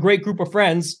have a great group of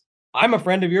friends. I'm a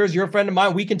friend of yours. You're a friend of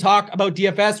mine. We can talk about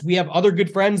DFS. We have other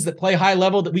good friends that play high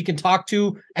level that we can talk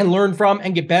to and learn from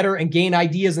and get better and gain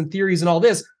ideas and theories and all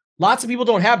this. Lots of people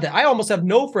don't have that. I almost have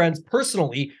no friends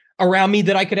personally around me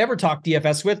that I could ever talk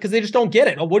DFS with because they just don't get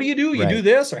it. Oh, what do? You do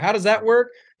this, or how does that work?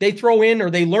 They throw in,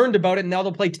 or they learned about it and now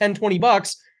they'll play 10, 20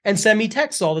 bucks and send me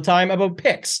texts all the time about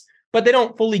picks, but they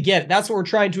don't fully get it. That's what we're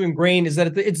trying to ingrain, is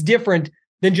that it's different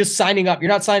than just signing up. You're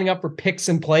not signing up for picks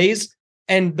and plays,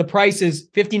 and the price is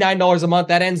 $59 a month.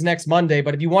 That ends next Monday.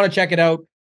 But if you want to check it out,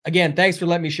 again, thanks for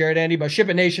letting me share it, Andy, but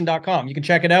shipitnation.com. You can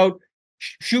check it out.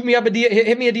 Shoot me up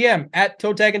hit me a DM at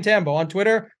Toe Tag and Tambo on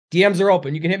Twitter. DMs are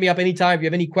open. You can hit me up anytime. If you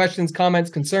have any questions, comments,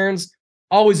 concerns,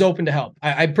 always open to help.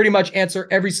 I pretty much answer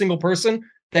every single person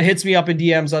that hits me up in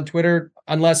DMs on Twitter,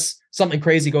 unless something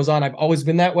crazy goes on. I've always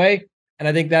been that way, and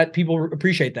I think that people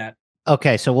appreciate that.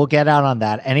 Okay, so we'll get out on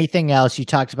that. Anything else? You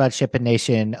talked about Ship It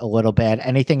Nation a little bit.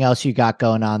 Anything else you got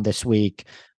going on this week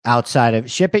outside of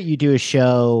Ship It? You do a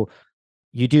show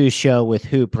with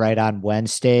Hoop, right, on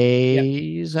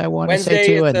Wednesdays, I want to say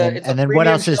too. And then what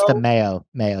else is the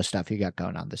Mayo stuff you got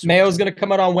going on this week? Mayo's going to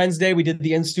come out on Wednesday. We did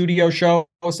the in-studio show.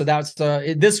 So that's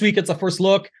this week. It's a first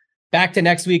look. Back to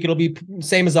next week, it'll be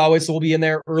same as always. So we'll be in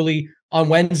there early on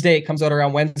Wednesday. It comes out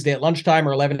around Wednesday at lunchtime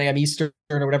or 11 a.m. Eastern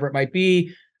or whatever it might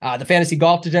be. The Fantasy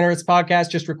Golf Degenerates podcast,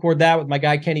 just record that with my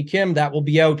guy, Kenny Kim. That will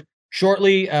be out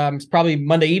shortly. It's probably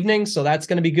Monday evening. So that's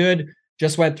going to be good.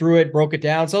 Just went through it, broke it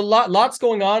down. So lots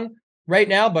going on right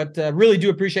now, but really do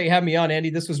appreciate you having me on, Andy.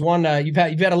 This was one, you've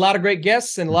had a lot of great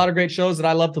guests and a lot of great shows that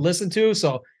I love to listen to.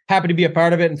 So happy to be a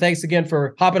part of it. And thanks again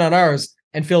for hopping on ours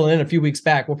and filling in a few weeks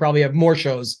back. We'll probably have more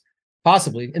shows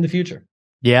possibly in the future.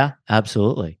 Yeah,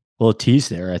 absolutely. We'll tease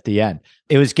there at the end.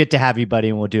 It was good to have you, buddy,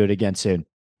 and we'll do it again soon.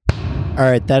 All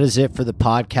right, that is it for the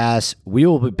podcast. We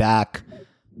will be back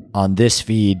on this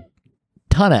feed.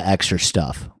 Ton of extra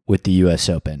stuff with the U.S.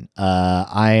 Open.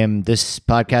 This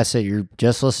podcast that you're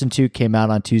just listening to came out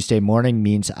on Tuesday morning,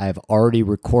 means I've already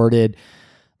recorded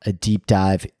a deep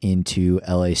dive into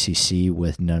LACC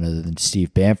with none other than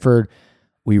Steve Bamford.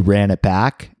 we ran it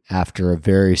back after a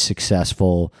very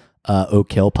successful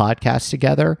Oak Hill podcast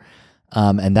together.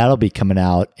 And that'll be coming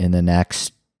out in the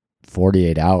next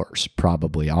 48 hours,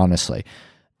 probably, honestly.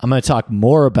 I'm going to talk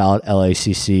more about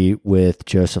LACC with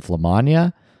Joseph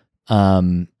Lamagna.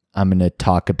 I'm going to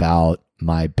talk about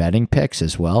my betting picks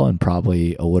as well, and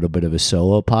probably a little bit of a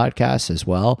solo podcast as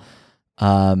well.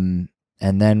 And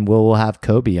then we'll have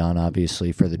Kobe on,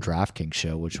 obviously, for the DraftKings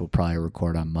show, which we'll probably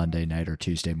record on Monday night or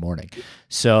Tuesday morning.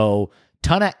 So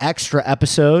ton of extra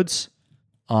episodes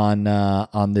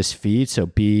on this feed, so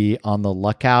be on the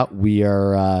lookout. We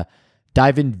are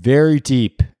diving very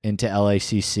deep into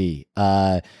LACC.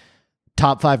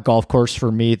 Top 5 golf course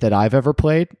for me that I've ever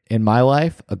played in my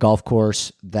life. A golf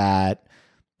course that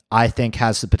I think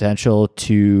has the potential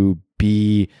to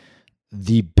be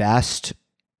the best,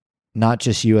 not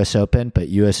just US Open, but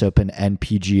US Open and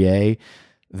PGA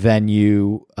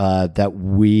venue that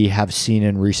we have seen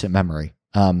in recent memory.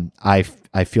 I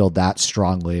feel that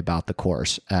strongly about the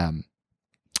course and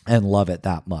love it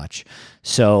that much.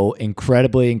 So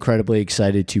incredibly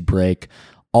excited to break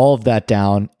all of that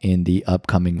down in the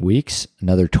upcoming weeks.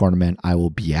 Another tournament I will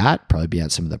be at, probably be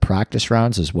at some of the practice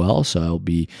rounds as well. So I'll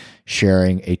be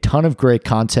sharing a ton of great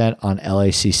content on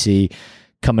LACC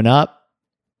coming up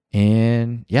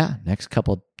in, next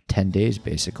couple 10 days,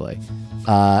 basically.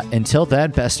 Until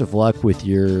then, best of luck with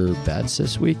your bets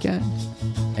this weekend.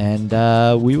 And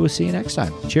we will see you next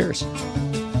time. Cheers.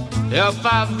 If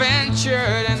I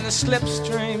ventured in the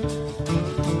slipstream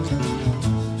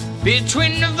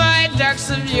between the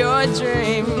viaducts of your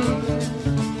dream,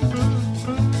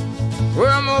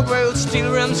 where mobile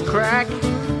steel rims crack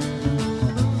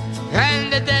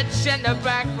and the dead center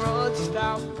back road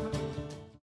stop.